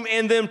the womb,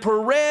 and then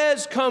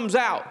Perez comes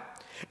out.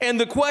 And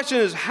the question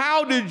is,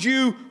 how did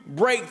you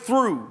break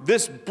through?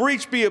 This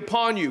breach be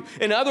upon you.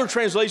 In other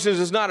translations,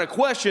 it's not a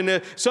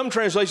question. Some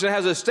translation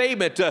has a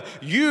statement.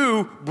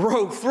 You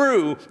broke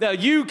through. Now,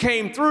 you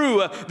came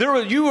through.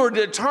 You were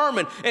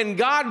determined. And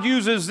God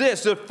uses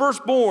this, the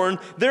firstborn.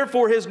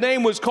 Therefore, his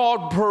name was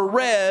called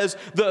Perez,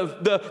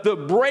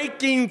 the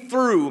breaking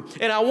through.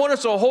 And I want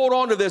us to hold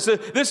on to this.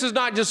 This is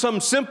not just some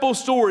simple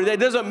story that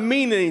doesn't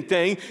mean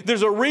anything.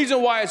 There's a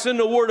reason why it's in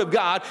the Word of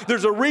God.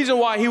 There's a reason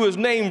why he was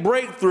named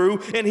Breakthrough.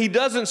 And he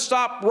doesn't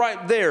stop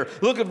right there.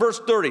 Look at verse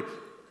 30.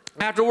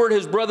 Afterward,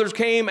 his brothers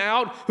came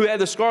out who had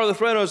the scarlet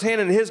thread on his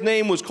hand, and his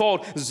name was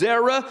called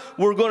Zerah.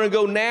 We're going to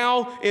go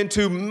now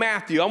into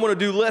Matthew.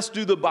 Let's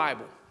do the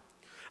Bible.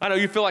 I know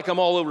you feel like I'm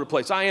all over the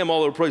place. I am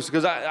all over the place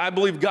because I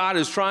believe God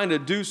is trying to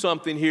do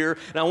something here,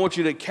 and I want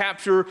you to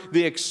capture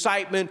the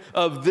excitement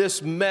of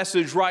this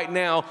message right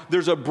now.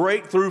 There's a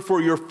breakthrough for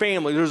your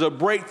family. There's a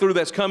breakthrough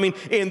that's coming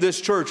in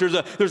this church. There's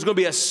going to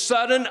be a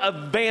sudden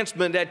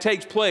advancement that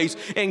takes place,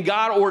 and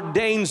God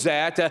ordains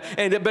that,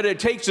 but it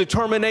takes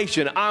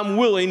determination. I'm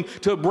willing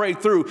to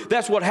break through.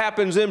 That's what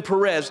happens in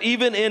Perez.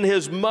 Even in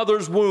his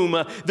mother's womb,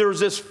 there's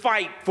this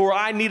fight for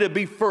I need to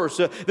be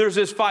first. There's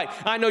this fight.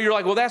 I know you're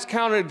like, well, that's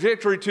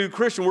contradictory to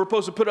Christian, we're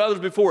supposed to put others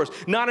before us.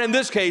 Not in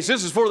this case.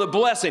 This is for the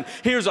blessing.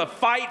 Here's a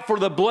fight for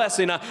the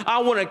blessing. I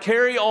want to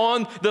carry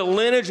on the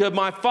lineage of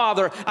my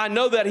father. I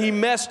know that he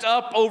messed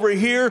up over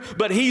here,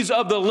 but he's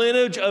of the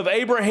lineage of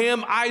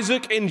Abraham,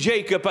 Isaac, and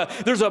Jacob.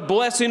 There's a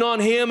blessing on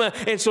him,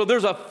 and so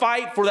there's a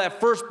fight for that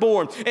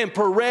firstborn. And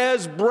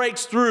Perez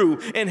breaks through,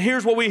 and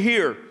here's what we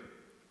hear.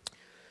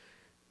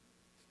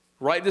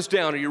 Write this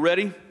down. Are you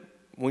ready?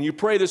 When you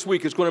pray this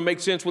week, it's going to make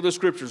sense with the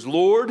scriptures.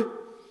 Lord,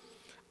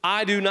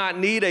 I do not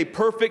need a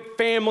perfect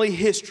family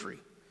history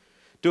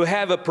to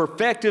have a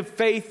perfected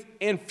faith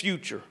and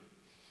future.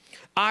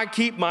 I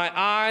keep my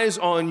eyes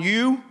on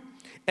you,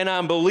 and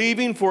I'm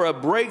believing for a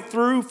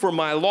breakthrough for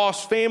my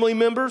lost family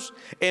members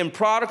and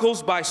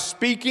prodigals by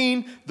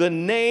speaking the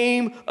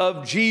name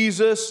of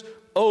Jesus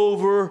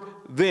over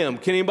them.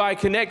 Can anybody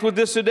connect with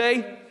this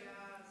today?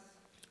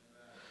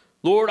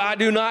 Lord, I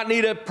do not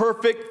need a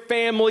perfect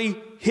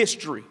family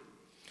history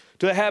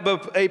to have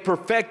a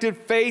perfected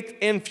faith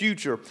and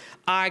future.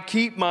 I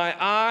keep my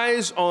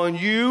eyes on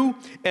you,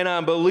 and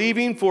I'm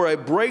believing for a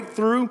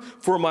breakthrough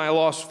for my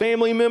lost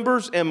family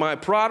members and my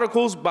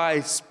prodigals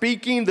by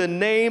speaking the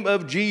name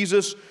of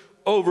Jesus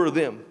over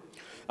them.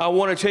 I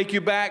want to take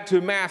you back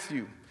to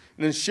Matthew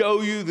and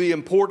show you the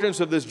importance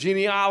of this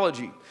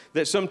genealogy.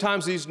 That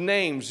sometimes these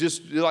names,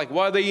 just like,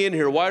 why are they in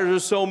here? Why are there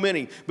so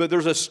many? But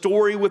there's a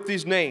story with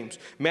these names.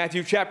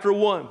 Matthew chapter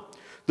 1.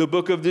 The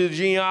book of the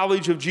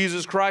genealogy of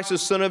Jesus Christ, the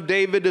son of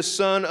David, the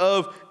son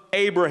of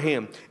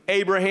Abraham.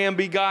 Abraham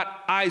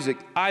begot Isaac.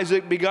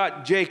 Isaac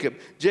begot Jacob.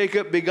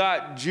 Jacob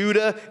begot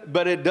Judah,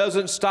 but it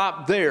doesn't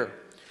stop there.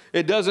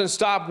 It doesn't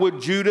stop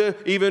with Judah,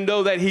 even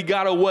though that he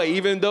got away,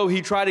 even though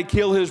he tried to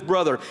kill his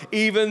brother,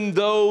 even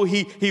though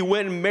he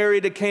went and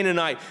married a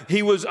Canaanite.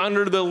 He was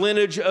under the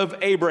lineage of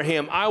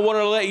Abraham. I want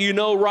to let you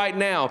know right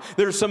now,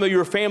 there's some of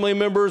your family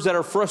members that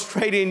are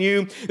frustrating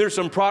you. There's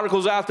some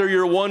prodigals out there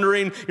you're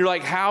wondering, you're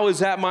like, how is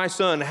that my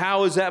son?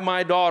 How is that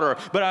my daughter?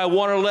 But I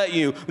want to let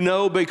you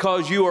know,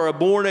 because you are a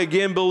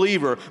born-again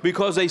believer,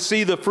 because they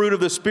see the fruit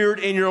of the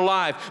Spirit in your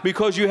life,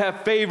 because you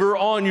have favor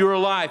on your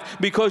life,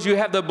 because you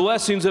have the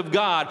blessings of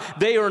God.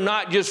 They are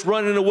not just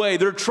running away.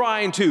 They're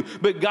trying to,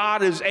 but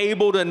God is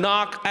able to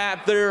knock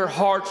at their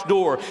heart's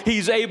door.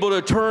 He's able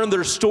to turn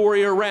their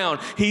story around.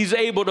 He's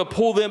able to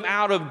pull them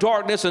out of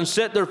darkness and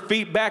set their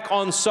feet back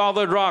on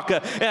solid rock.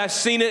 And I've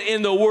seen it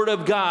in the Word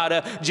of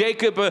God.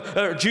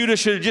 Judah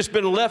should have just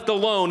been left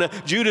alone.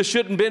 Judah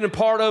shouldn't have been a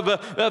part of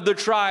the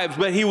tribes,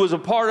 but he was a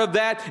part of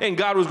that, and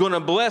God was going to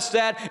bless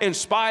that in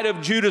spite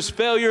of Judah's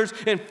failures,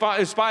 in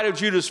spite of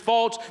Judah's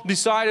faults, in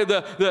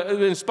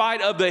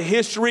spite of the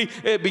history.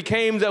 It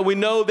became that we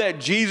know that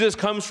Jesus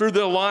comes through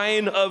the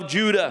line of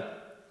Judah.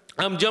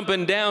 I'm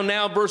jumping down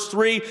now, verse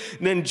 3.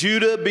 Then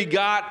Judah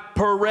begot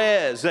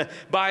Perez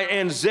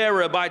and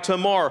Zerah by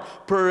Tamar.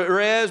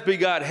 Perez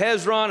begot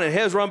Hezron, and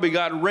Hezron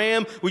begot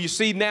Ram. Well, you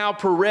see now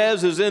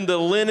Perez is in the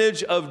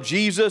lineage of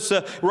Jesus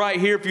right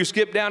here. If you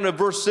skip down to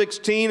verse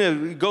 16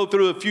 and go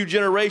through a few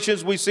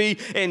generations, we see,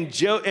 and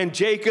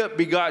Jacob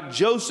begot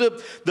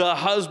Joseph, the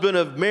husband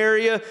of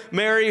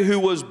Mary,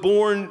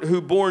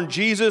 who born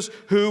Jesus,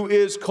 who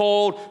is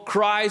called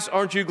Christ.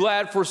 Aren't you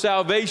glad for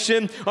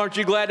salvation? Aren't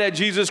you glad that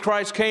Jesus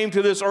Christ came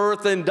to this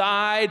earth and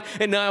died?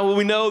 And now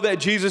we know that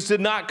Jesus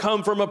did not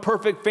come from a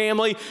perfect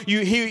family.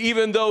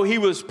 Even though he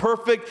was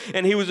perfect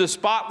and he was a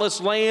spotless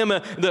lamb,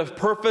 the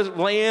perfect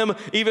lamb,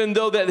 even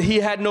though that he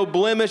had no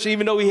blemish,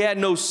 even though he had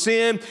no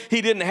sin,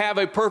 he didn't have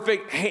a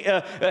perfect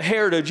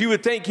heritage. You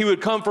would think he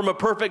would come from a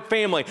perfect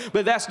family,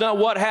 but that's not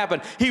what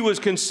happened. He was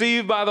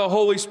conceived by the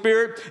Holy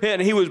Spirit,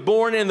 and he was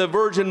born in the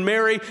Virgin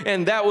Mary,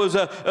 and that was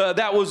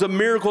a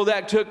miracle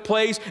that took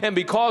place. And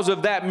because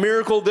of that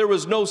miracle, there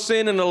was no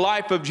sin in the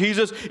life of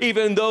Jesus.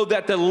 Even though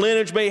that the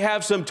lineage may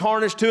have some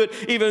tarnish to it,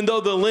 even though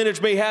the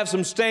lineage may have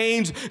some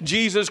stains,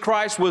 Jesus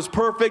Christ was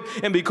perfect,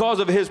 and because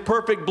of his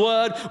perfect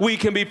blood, we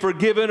can be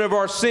forgiven of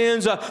our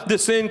sins. The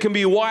sin can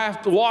be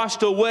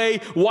washed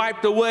away,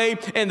 wiped away,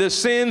 and the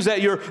sins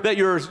that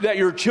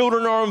your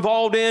children are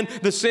involved in,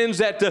 the sins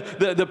that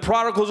the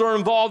prodigals are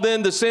involved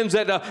in, the sins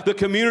that the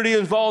community is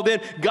involved in,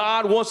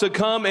 God wants to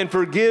come and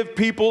forgive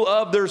people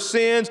of their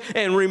sins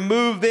and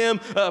remove them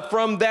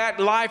from that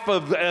life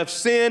of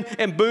sin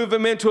and move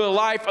them into a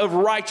life of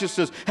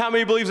righteousness. How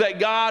many believes that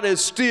God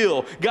is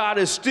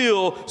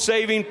still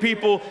saving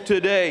people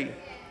today?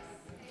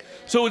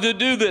 So to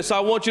do this,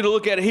 I want you to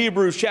look at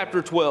Hebrews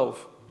chapter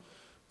 12,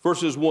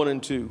 verses 1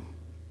 and 2.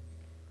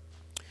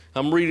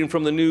 I'm reading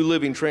from the New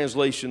Living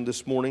Translation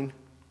this morning.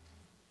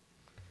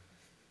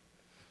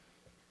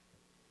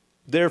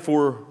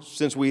 Therefore,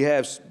 since we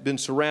have been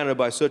surrounded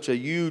by such a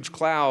huge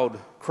crowd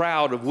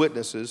of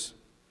witnesses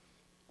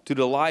to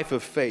the life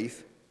of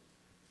faith,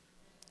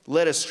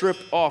 let us strip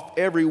off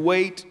every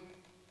weight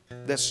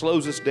that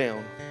slows us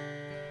down,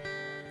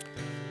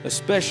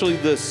 especially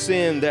the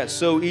sin that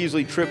so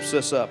easily trips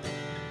us up,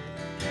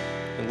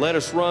 and let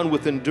us run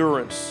with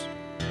endurance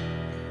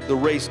the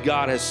race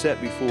God has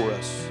set before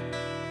us.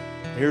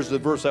 Here's the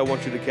verse I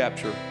want you to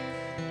capture.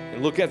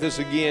 And look at this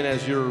again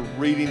as you're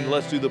reading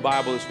Let's Do the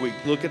Bible this week.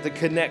 Look at the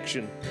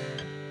connection.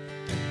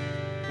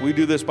 We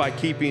do this by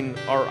keeping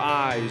our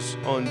eyes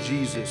on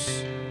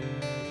Jesus,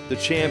 the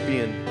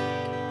champion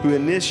who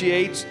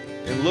initiates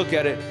and look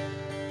at it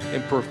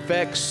and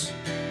perfects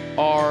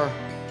our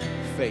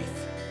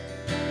faith.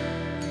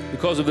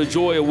 Because of the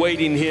joy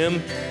awaiting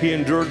him, he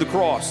endured the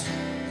cross.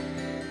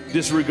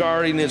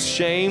 Disregarding its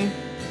shame,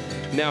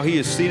 now he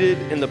is seated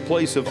in the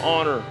place of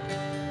honor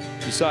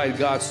beside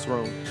God's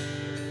throne.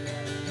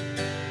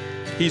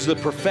 He's the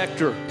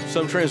perfecter.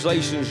 Some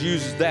translations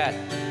use that.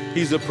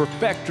 He's the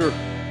perfecter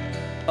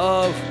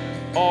of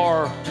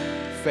our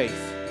faith.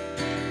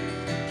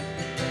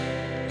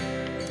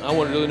 I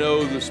wanted to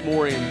know this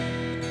morning,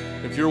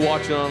 if you're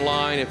watching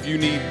online, if you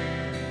need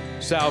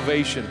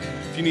salvation,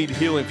 if you need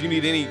healing, if you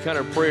need any kind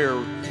of prayer,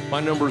 my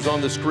number's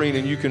on the screen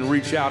and you can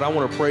reach out. I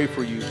want to pray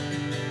for you.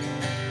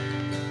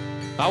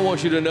 I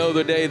want you to know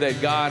today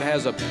that God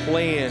has a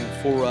plan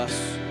for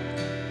us.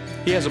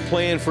 He has a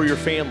plan for your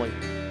family.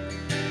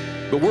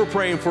 But we're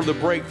praying for the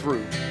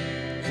breakthrough.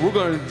 We're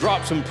going to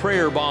drop some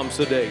prayer bombs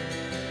today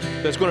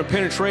that's going to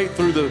penetrate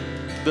through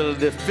the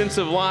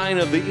defensive line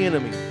of the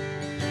enemy.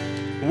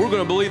 And we're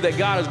going to believe that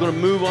God is going to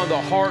move on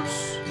the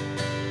hearts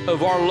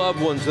of our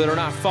loved ones that are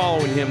not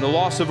following him, the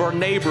loss of our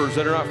neighbors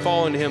that are not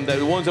following him,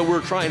 the ones that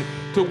we're trying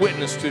to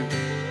witness to.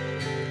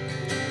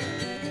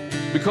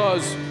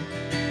 Because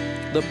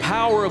the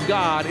power of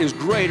God is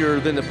greater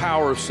than the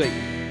power of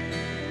Satan.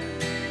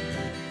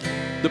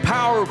 The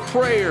power of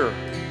prayer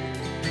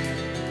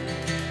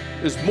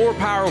is more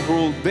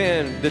powerful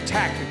than the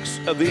tactics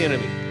of the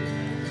enemy.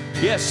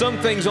 Yes, some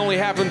things only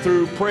happen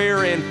through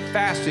prayer and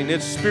fasting.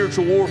 It's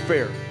spiritual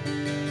warfare.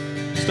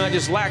 It's not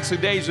just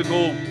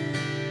lackadaisical,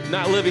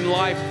 not living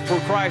life for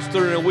Christ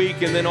during a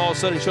week and then all of a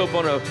sudden show up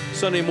on a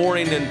Sunday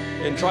morning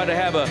and try to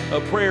have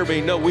a prayer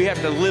meeting. No, we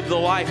have to live the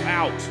life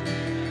out.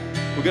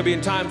 We're going to be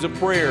in times of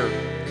prayer.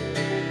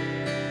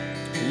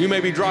 You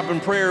may be dropping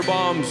prayer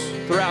bombs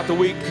throughout the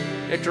week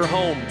at your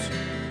homes,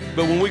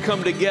 but when we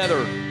come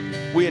together,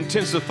 we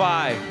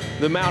intensify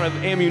the amount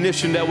of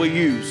ammunition that we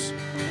use.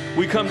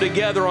 We come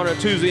together on a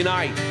Tuesday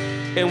night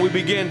and we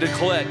begin to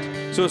collect.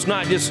 So it's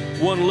not just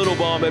one little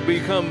bomb, it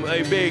becomes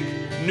a big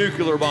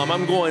nuclear bomb.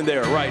 I'm going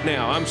there right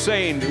now. I'm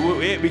saying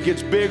it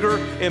gets bigger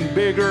and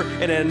bigger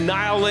and it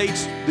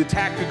annihilates the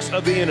tactics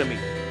of the enemy.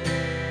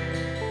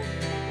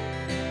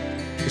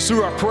 It's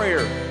through our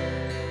prayer.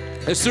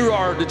 It's through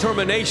our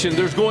determination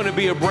there's going to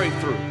be a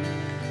breakthrough.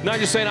 Not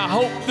just saying, I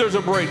hope there's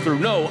a breakthrough.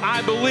 No,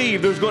 I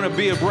believe there's going to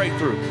be a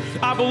breakthrough.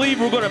 I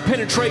believe we're going to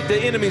penetrate the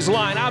enemy's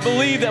line. I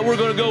believe that we're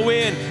going to go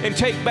in and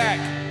take back.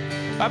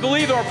 I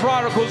believe our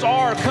prodigals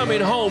are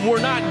coming home. We're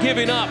not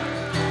giving up.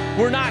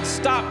 We're not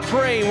stopped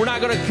praying. We're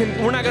not going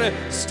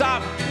to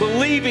stop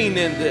believing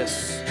in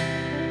this.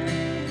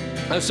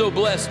 I'm so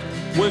blessed.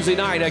 Wednesday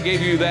night, I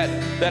gave you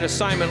that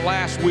assignment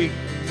last week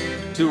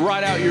to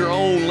write out your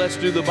own Let's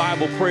Do the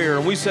Bible prayer.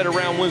 And we sat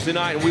around Wednesday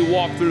night and we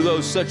walked through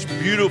those such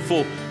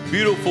beautiful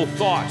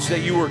thoughts that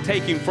you were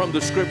taking from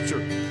the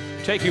scripture,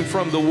 taking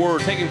from the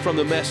word, taking from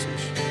the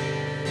message.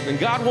 And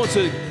God wants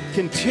to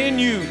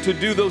continue to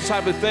do those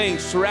type of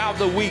things throughout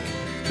the week,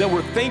 that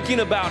we're thinking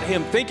about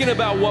him, thinking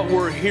about what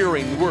we're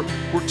hearing.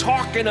 We're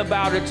talking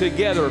about it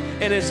together,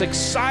 and it's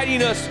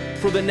exciting us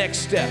for the next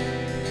step.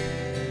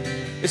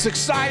 It's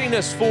exciting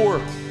us for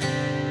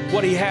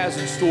what he has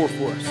in store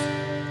for us.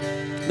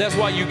 That's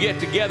why you get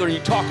together and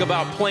you talk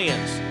about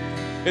plans.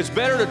 It's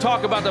better to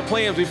talk about the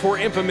plans before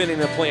implementing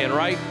the plan,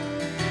 right?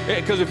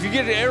 Because if you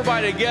get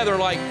everybody together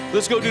like,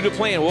 let's go do the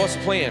plan. Well, what's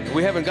the plan?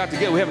 We haven't got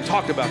together. We haven't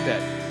talked about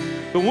that.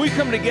 But when we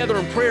come together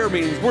in prayer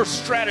meetings, we're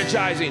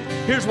strategizing.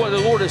 Here's what the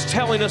Lord is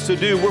telling us to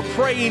do. We're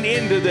praying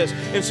into this.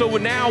 And so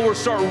now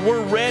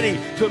we're ready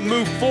to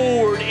move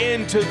forward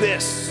into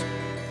this.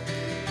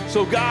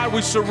 So God,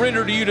 we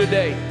surrender to you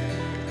today.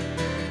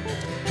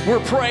 We're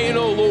praying,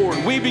 oh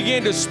Lord, we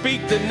begin to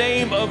speak the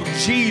name of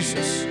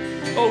Jesus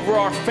over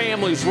our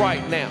families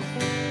right now.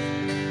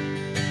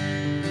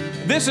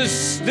 This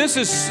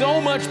is so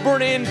much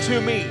burnt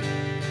into me,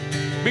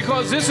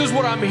 because this is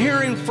what I'm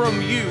hearing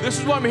from you. This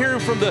is what I'm hearing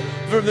from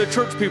the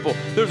church people.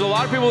 There's a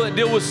lot of people that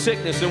deal with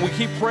sickness, and we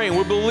keep praying.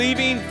 We're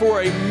believing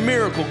for a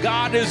miracle.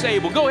 God is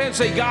able. Go ahead and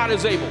say, God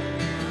is able.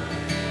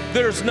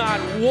 There's not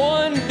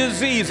one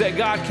disease that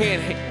God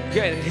can't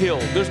heal.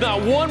 There's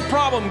not one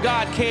problem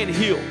God can't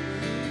heal.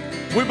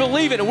 We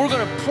believe it, and we're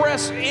going to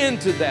press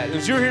into that.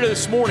 As you're here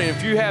this morning,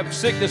 if you have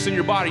sickness in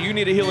your body, you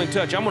need a healing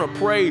touch. I'm going to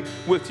pray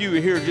with you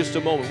here in just a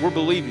moment. We're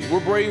believing. We're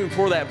believing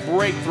for that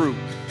breakthrough,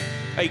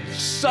 a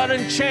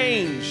sudden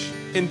change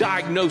in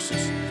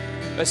diagnosis,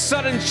 a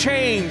sudden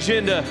change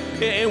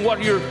in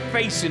what you're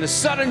facing, a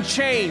sudden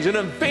change, an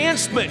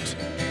advancement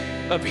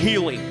of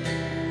healing.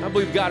 I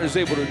believe God is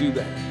able to do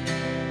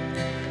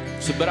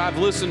that. But I've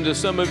listened to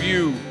some of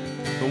you,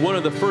 and one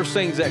of the first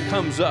things that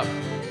comes up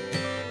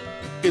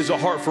is a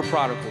heart for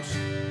prodigals.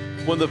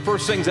 One of the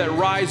first things that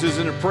rises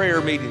in the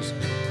prayer meetings,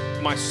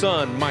 my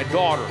son, my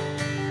daughter,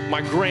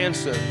 my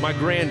grandson, my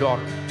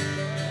granddaughter.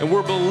 And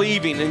we're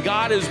believing, and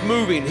God is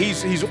moving.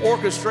 He's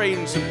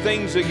orchestrating some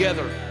things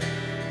together.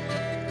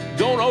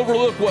 Don't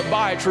overlook what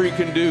Biotree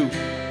can do.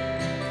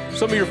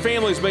 Some of your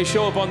families may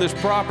show up on this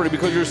property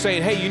because you're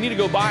saying, hey, you need to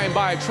go buy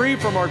a tree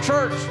from our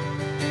church.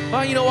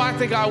 Well, you know, I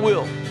think I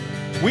will.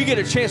 We get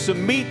a chance to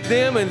meet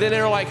them, and then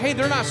they're like, hey,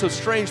 they're not so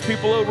strange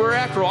people over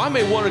after all. I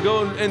may want to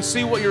go and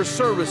see what your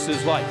service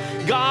is like.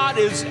 God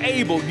is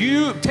able.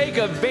 You take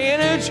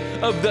advantage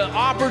of the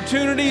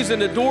opportunities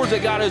and the doors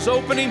that God is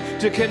opening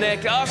to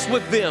connect us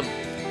with them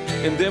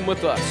and them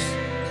with us.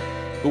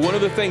 But one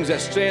of the things that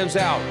stands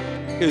out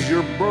is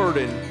your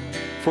burden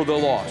for the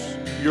lost,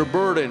 your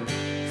burden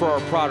for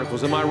our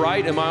prodigals. Am I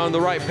right? Am I on the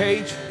right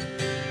page?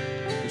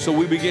 And so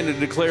we begin to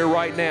declare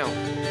right now,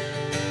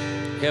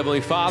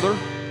 Heavenly Father,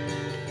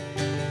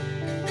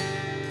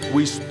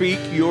 we speak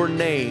your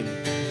name,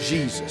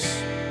 Jesus.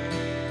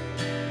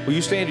 Will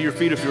you stand to your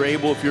feet if you're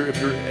able? If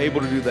you're able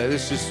to do that,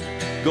 let's just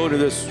go to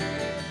this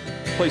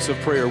place of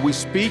prayer. We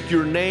speak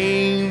your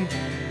name,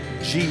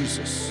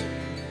 Jesus.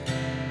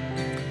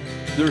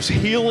 There's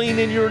healing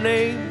in your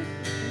name.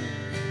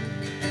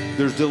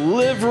 There's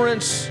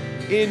deliverance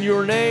in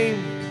your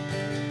name.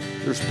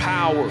 There's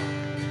power.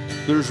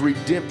 There's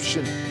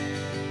redemption.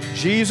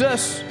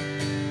 Jesus,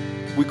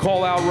 we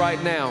call out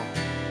right now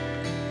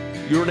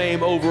your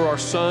name over our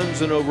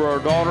sons and over our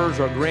daughters,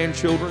 our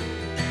grandchildren,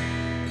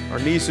 our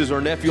nieces, our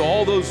nephew,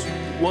 all those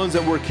ones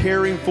that we're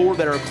caring for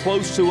that are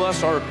close to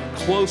us, our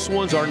close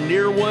ones, our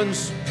near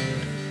ones.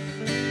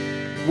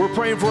 We're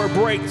praying for a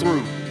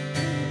breakthrough.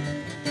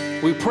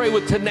 We pray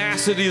with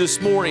tenacity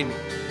this morning.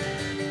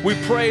 We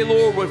pray,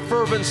 Lord, with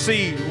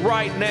fervency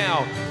right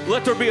now.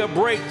 Let there be a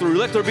breakthrough.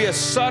 Let there be a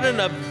sudden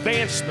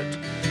advancement.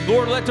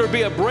 Lord, let there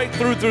be a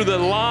breakthrough through the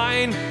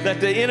line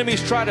that the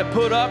enemy's trying to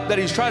put up, that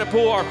he's trying to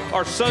pull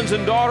our sons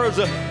and daughters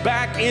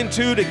back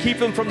into to keep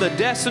them from the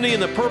destiny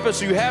and the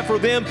purpose you have for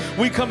them.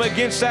 We come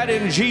against that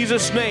in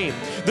Jesus' name.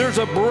 There's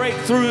a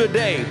breakthrough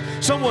today.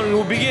 Someone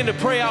will begin to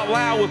pray out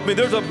loud with me.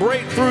 There's a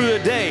breakthrough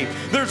today.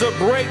 There's a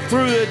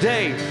breakthrough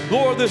today.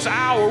 Lord, this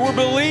hour, we're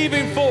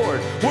believing for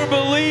it. We're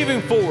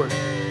believing for it.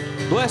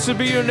 Blessed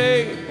be your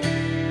name.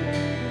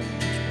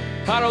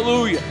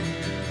 Hallelujah.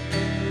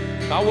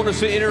 I want us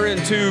to enter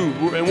into,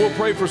 and we'll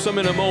pray for some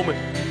in a moment,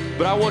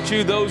 but I want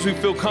you, those who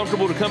feel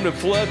comfortable, to come to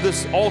flood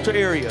this altar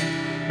area.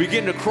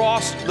 Begin to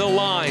cross the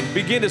line.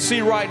 Begin to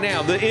see right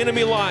now the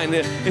enemy line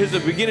is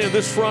the beginning of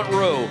this front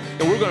row.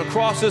 And we're going to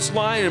cross this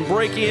line and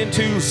break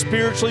into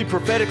spiritually,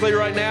 prophetically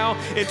right now,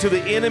 into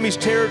the enemy's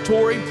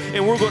territory.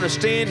 And we're going to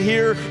stand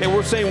here and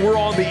we're saying we're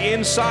on the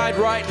inside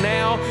right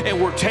now and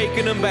we're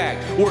taking them back.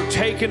 We're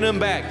taking them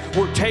back.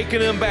 We're taking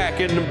them back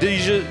in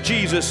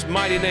Jesus'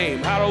 mighty name.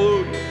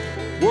 Hallelujah.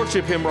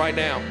 Worship him right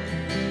now.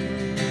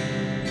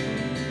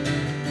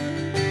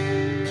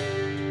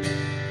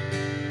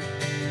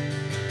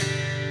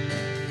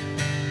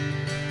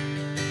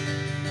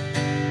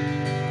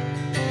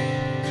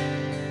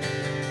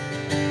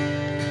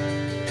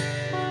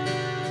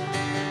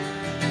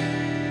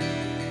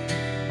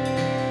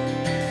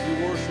 We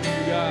worship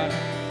you, God.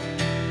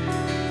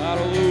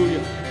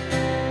 Hallelujah.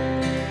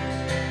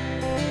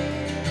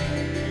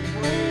 Give you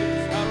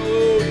praise.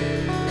 Hallelujah.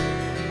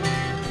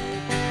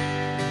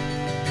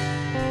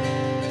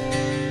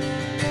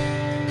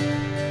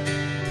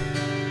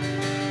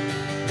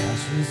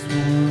 Just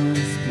want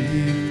to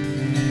speak the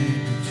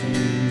name of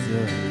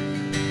Jesus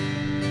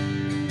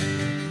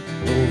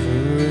over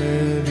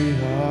every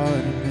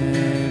heart and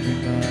every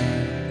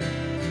mind.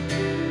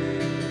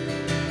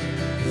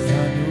 'Cause I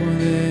know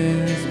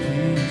there is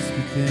peace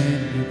within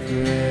your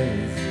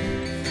presence.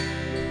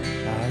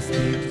 I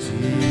speak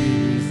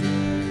Jesus.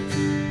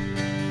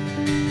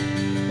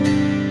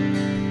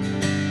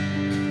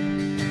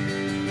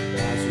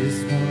 I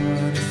just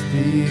want to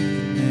speak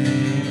the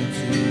name of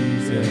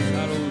Jesus.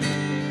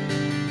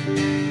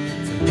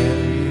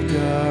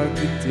 Dark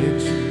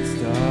addiction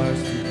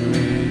starts to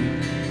break,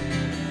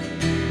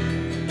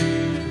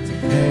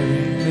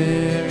 declaring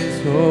there is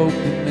hope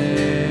and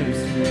there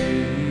is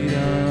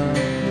freedom.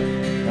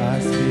 I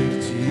speak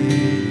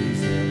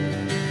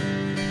Jesus,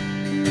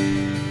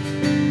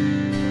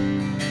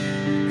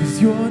 'cause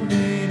your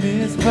name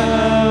is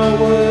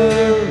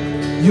power,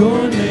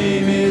 your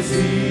name is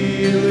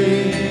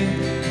healing,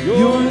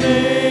 your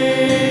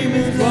name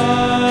is life.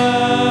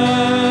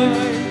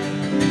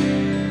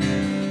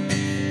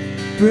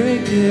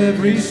 Break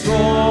every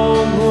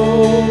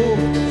stronghold,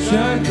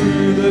 shine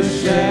through the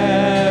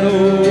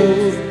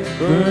shadows,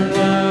 burn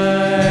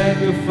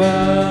like a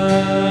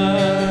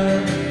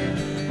fire.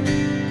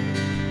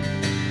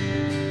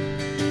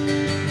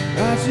 I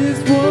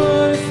just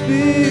want to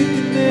speak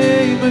the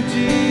name of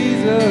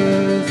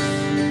Jesus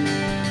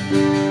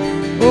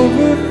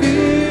over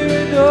fear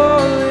and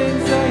all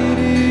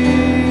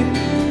anxiety,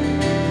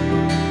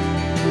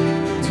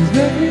 to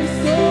every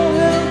soul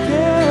held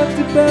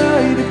captive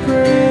by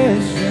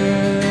depression.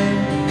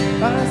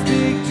 I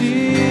speak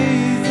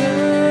Jesus,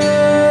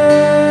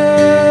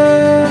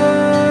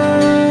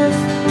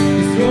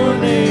 'cause your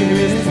name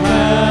is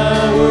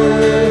power,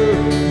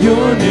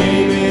 your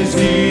name is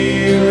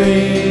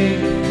healing,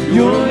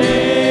 your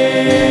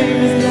name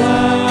is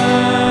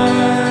life.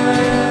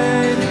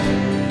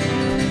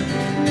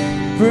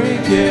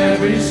 Break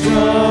every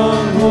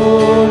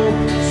stronghold,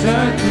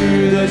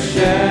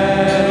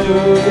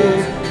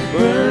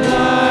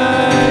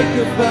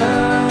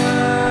 magnified.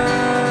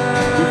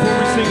 Before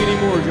we sing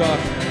anymore,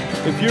 Josh,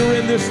 if you're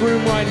in this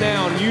room right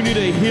now and you need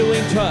a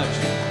healing touch,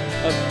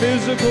 a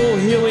physical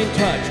healing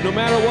touch, no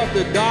matter what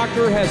the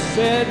doctor has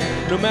said,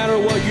 no matter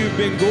what you've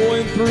been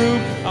going through,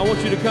 I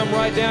want you to come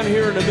right down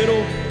here in the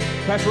middle.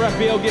 Pastor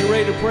Raphael, get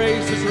ready to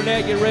pray. Sister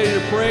Renette, get ready to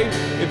pray.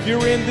 If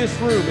you're in this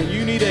room and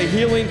you need a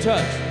healing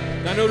touch,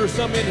 I know there's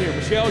some in here.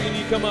 Michelle, you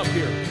need to come up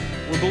here.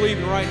 We're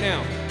believing right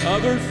now.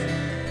 Others,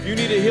 you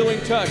need a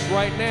healing touch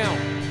right now.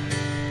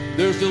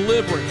 There's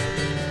deliverance.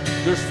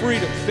 There's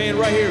freedom. Stand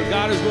right here.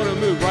 God is going to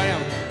move right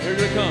now. Here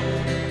they come.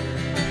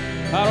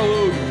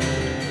 Hallelujah.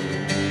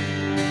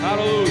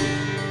 Hallelujah.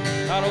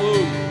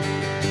 Hallelujah.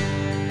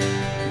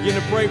 Begin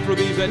to pray for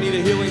these that need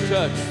a healing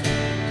touch.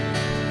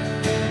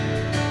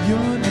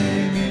 Your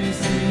name is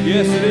healing.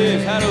 Yes, it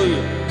is.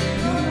 Hallelujah.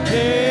 Your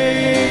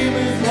name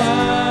is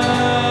light.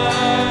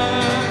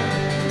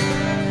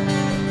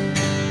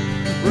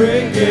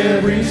 Break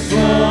every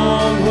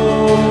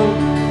stronghold.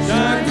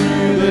 Shine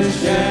through the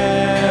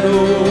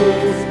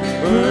shadows.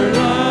 Burn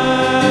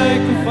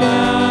like a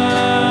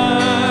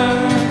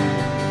fire.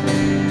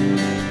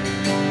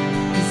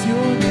 'Cause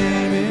your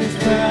name is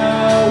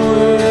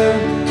power.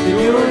 And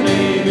your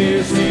name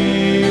is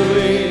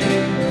healing.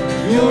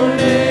 Your